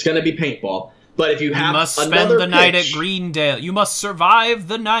do. It's going to be paintball. But if you have must spend another the night at pitch, Greendale. You must survive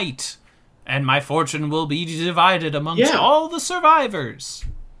the night. And my fortune will be divided amongst all the survivors.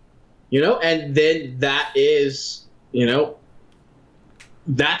 And then that is,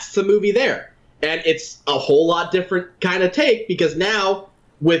 that's the movie there. And it's a whole lot different kind of take, because now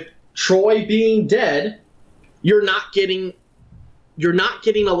with Troy being dead, you're not getting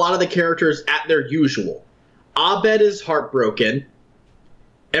a lot of the characters at their usual. Abed is heartbroken.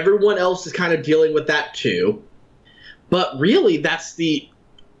 Everyone else is kind of dealing with that too. But really, that's the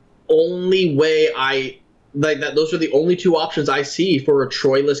only way those are the only two options I see for a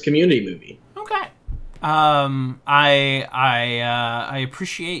Troy-less Community movie. Okay. I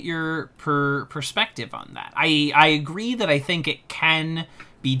appreciate your perspective on that. I agree that I think it can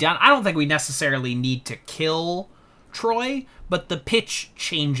be done. I don't think we necessarily need to kill Troy, but the pitch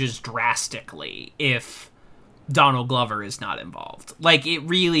changes drastically if Donald Glover is not involved. Like, it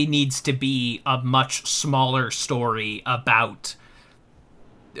really needs to be a much smaller story about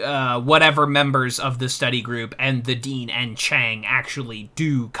whatever members of the study group and the dean and Chang actually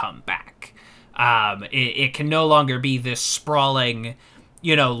do come back. It can no longer be this sprawling,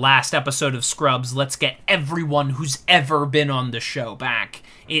 last episode of Scrubs, let's get everyone who's ever been on the show back.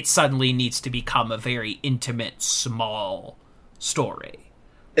 It suddenly needs to become a very intimate, small story.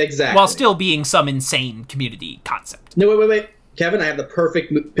 Exactly. While still being some insane Community concept. No, wait. Kevin, I have the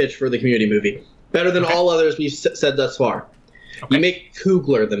perfect pitch for the Community movie. Better than all others we've said thus far. Okay. You make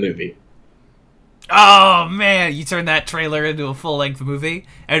Coogler the movie. Oh, man. You turn that trailer into a full-length movie,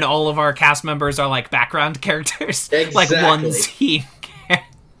 and all of our cast members are like background characters. Exactly. Like one-scene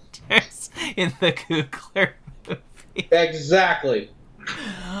characters in the Coogler movie. Exactly.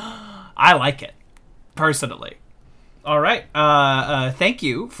 I like it, personally. All right. Thank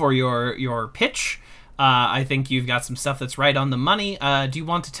you for your pitch. I think you've got some stuff that's right on the money. Do you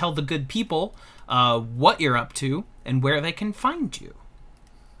want to tell the good people what you're up to and where they can find you?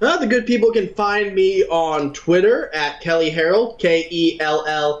 The good people can find me on Twitter at Kelly Herald,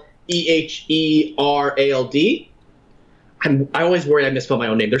 KELLEHERALD. I always worry I misspell my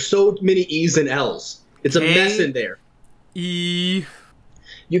own name. There's so many E's and L's. It's a mess in there. E.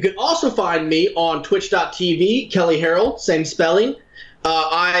 You can also find me on twitch.tv, Kelly Herald, same spelling.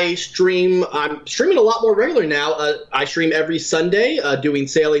 I'm streaming a lot more regularly now. I stream every Sunday, doing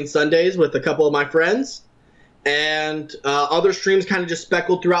Sailing Sundays with a couple of my friends. And other streams kind of just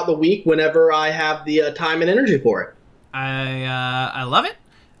speckled throughout the week whenever I have the time and energy for it. I love it.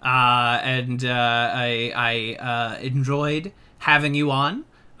 And I enjoyed having you on.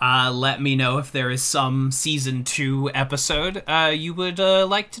 Let me know if there is some season 2 episode you would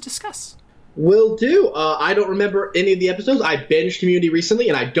like to discuss. Will do. I don't remember any of the episodes. I binged Community recently,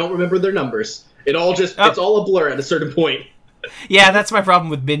 and I don't remember their numbers. It's all a blur at a certain point. Yeah, that's my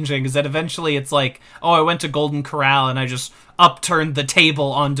problem with binging, is that eventually it's like, oh, I went to Golden Corral and I just upturned the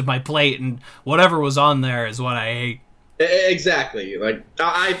table onto my plate, and whatever was on there is what I ate. Exactly. Like,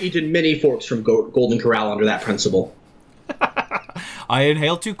 I've eaten many forks from Golden Corral under that principle. I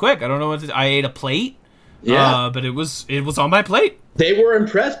inhaled too quick. I don't know what I ate a plate. Yeah. But it was on my plate. They were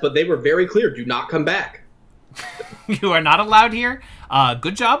impressed, but they were very clear. Do not come back. You are not allowed here.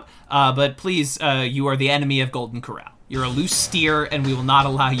 Good job. But please, you are the enemy of Golden Corral. You're a loose steer, and we will not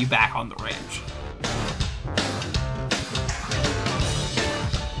allow you back on the ranch.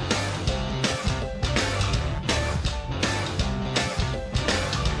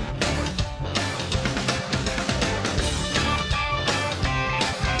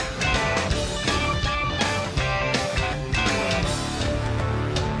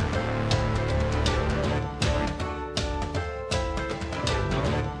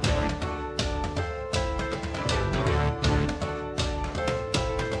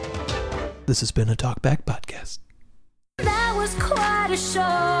 This has been a Talkback Podcast. That was quite a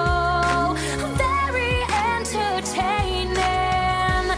show.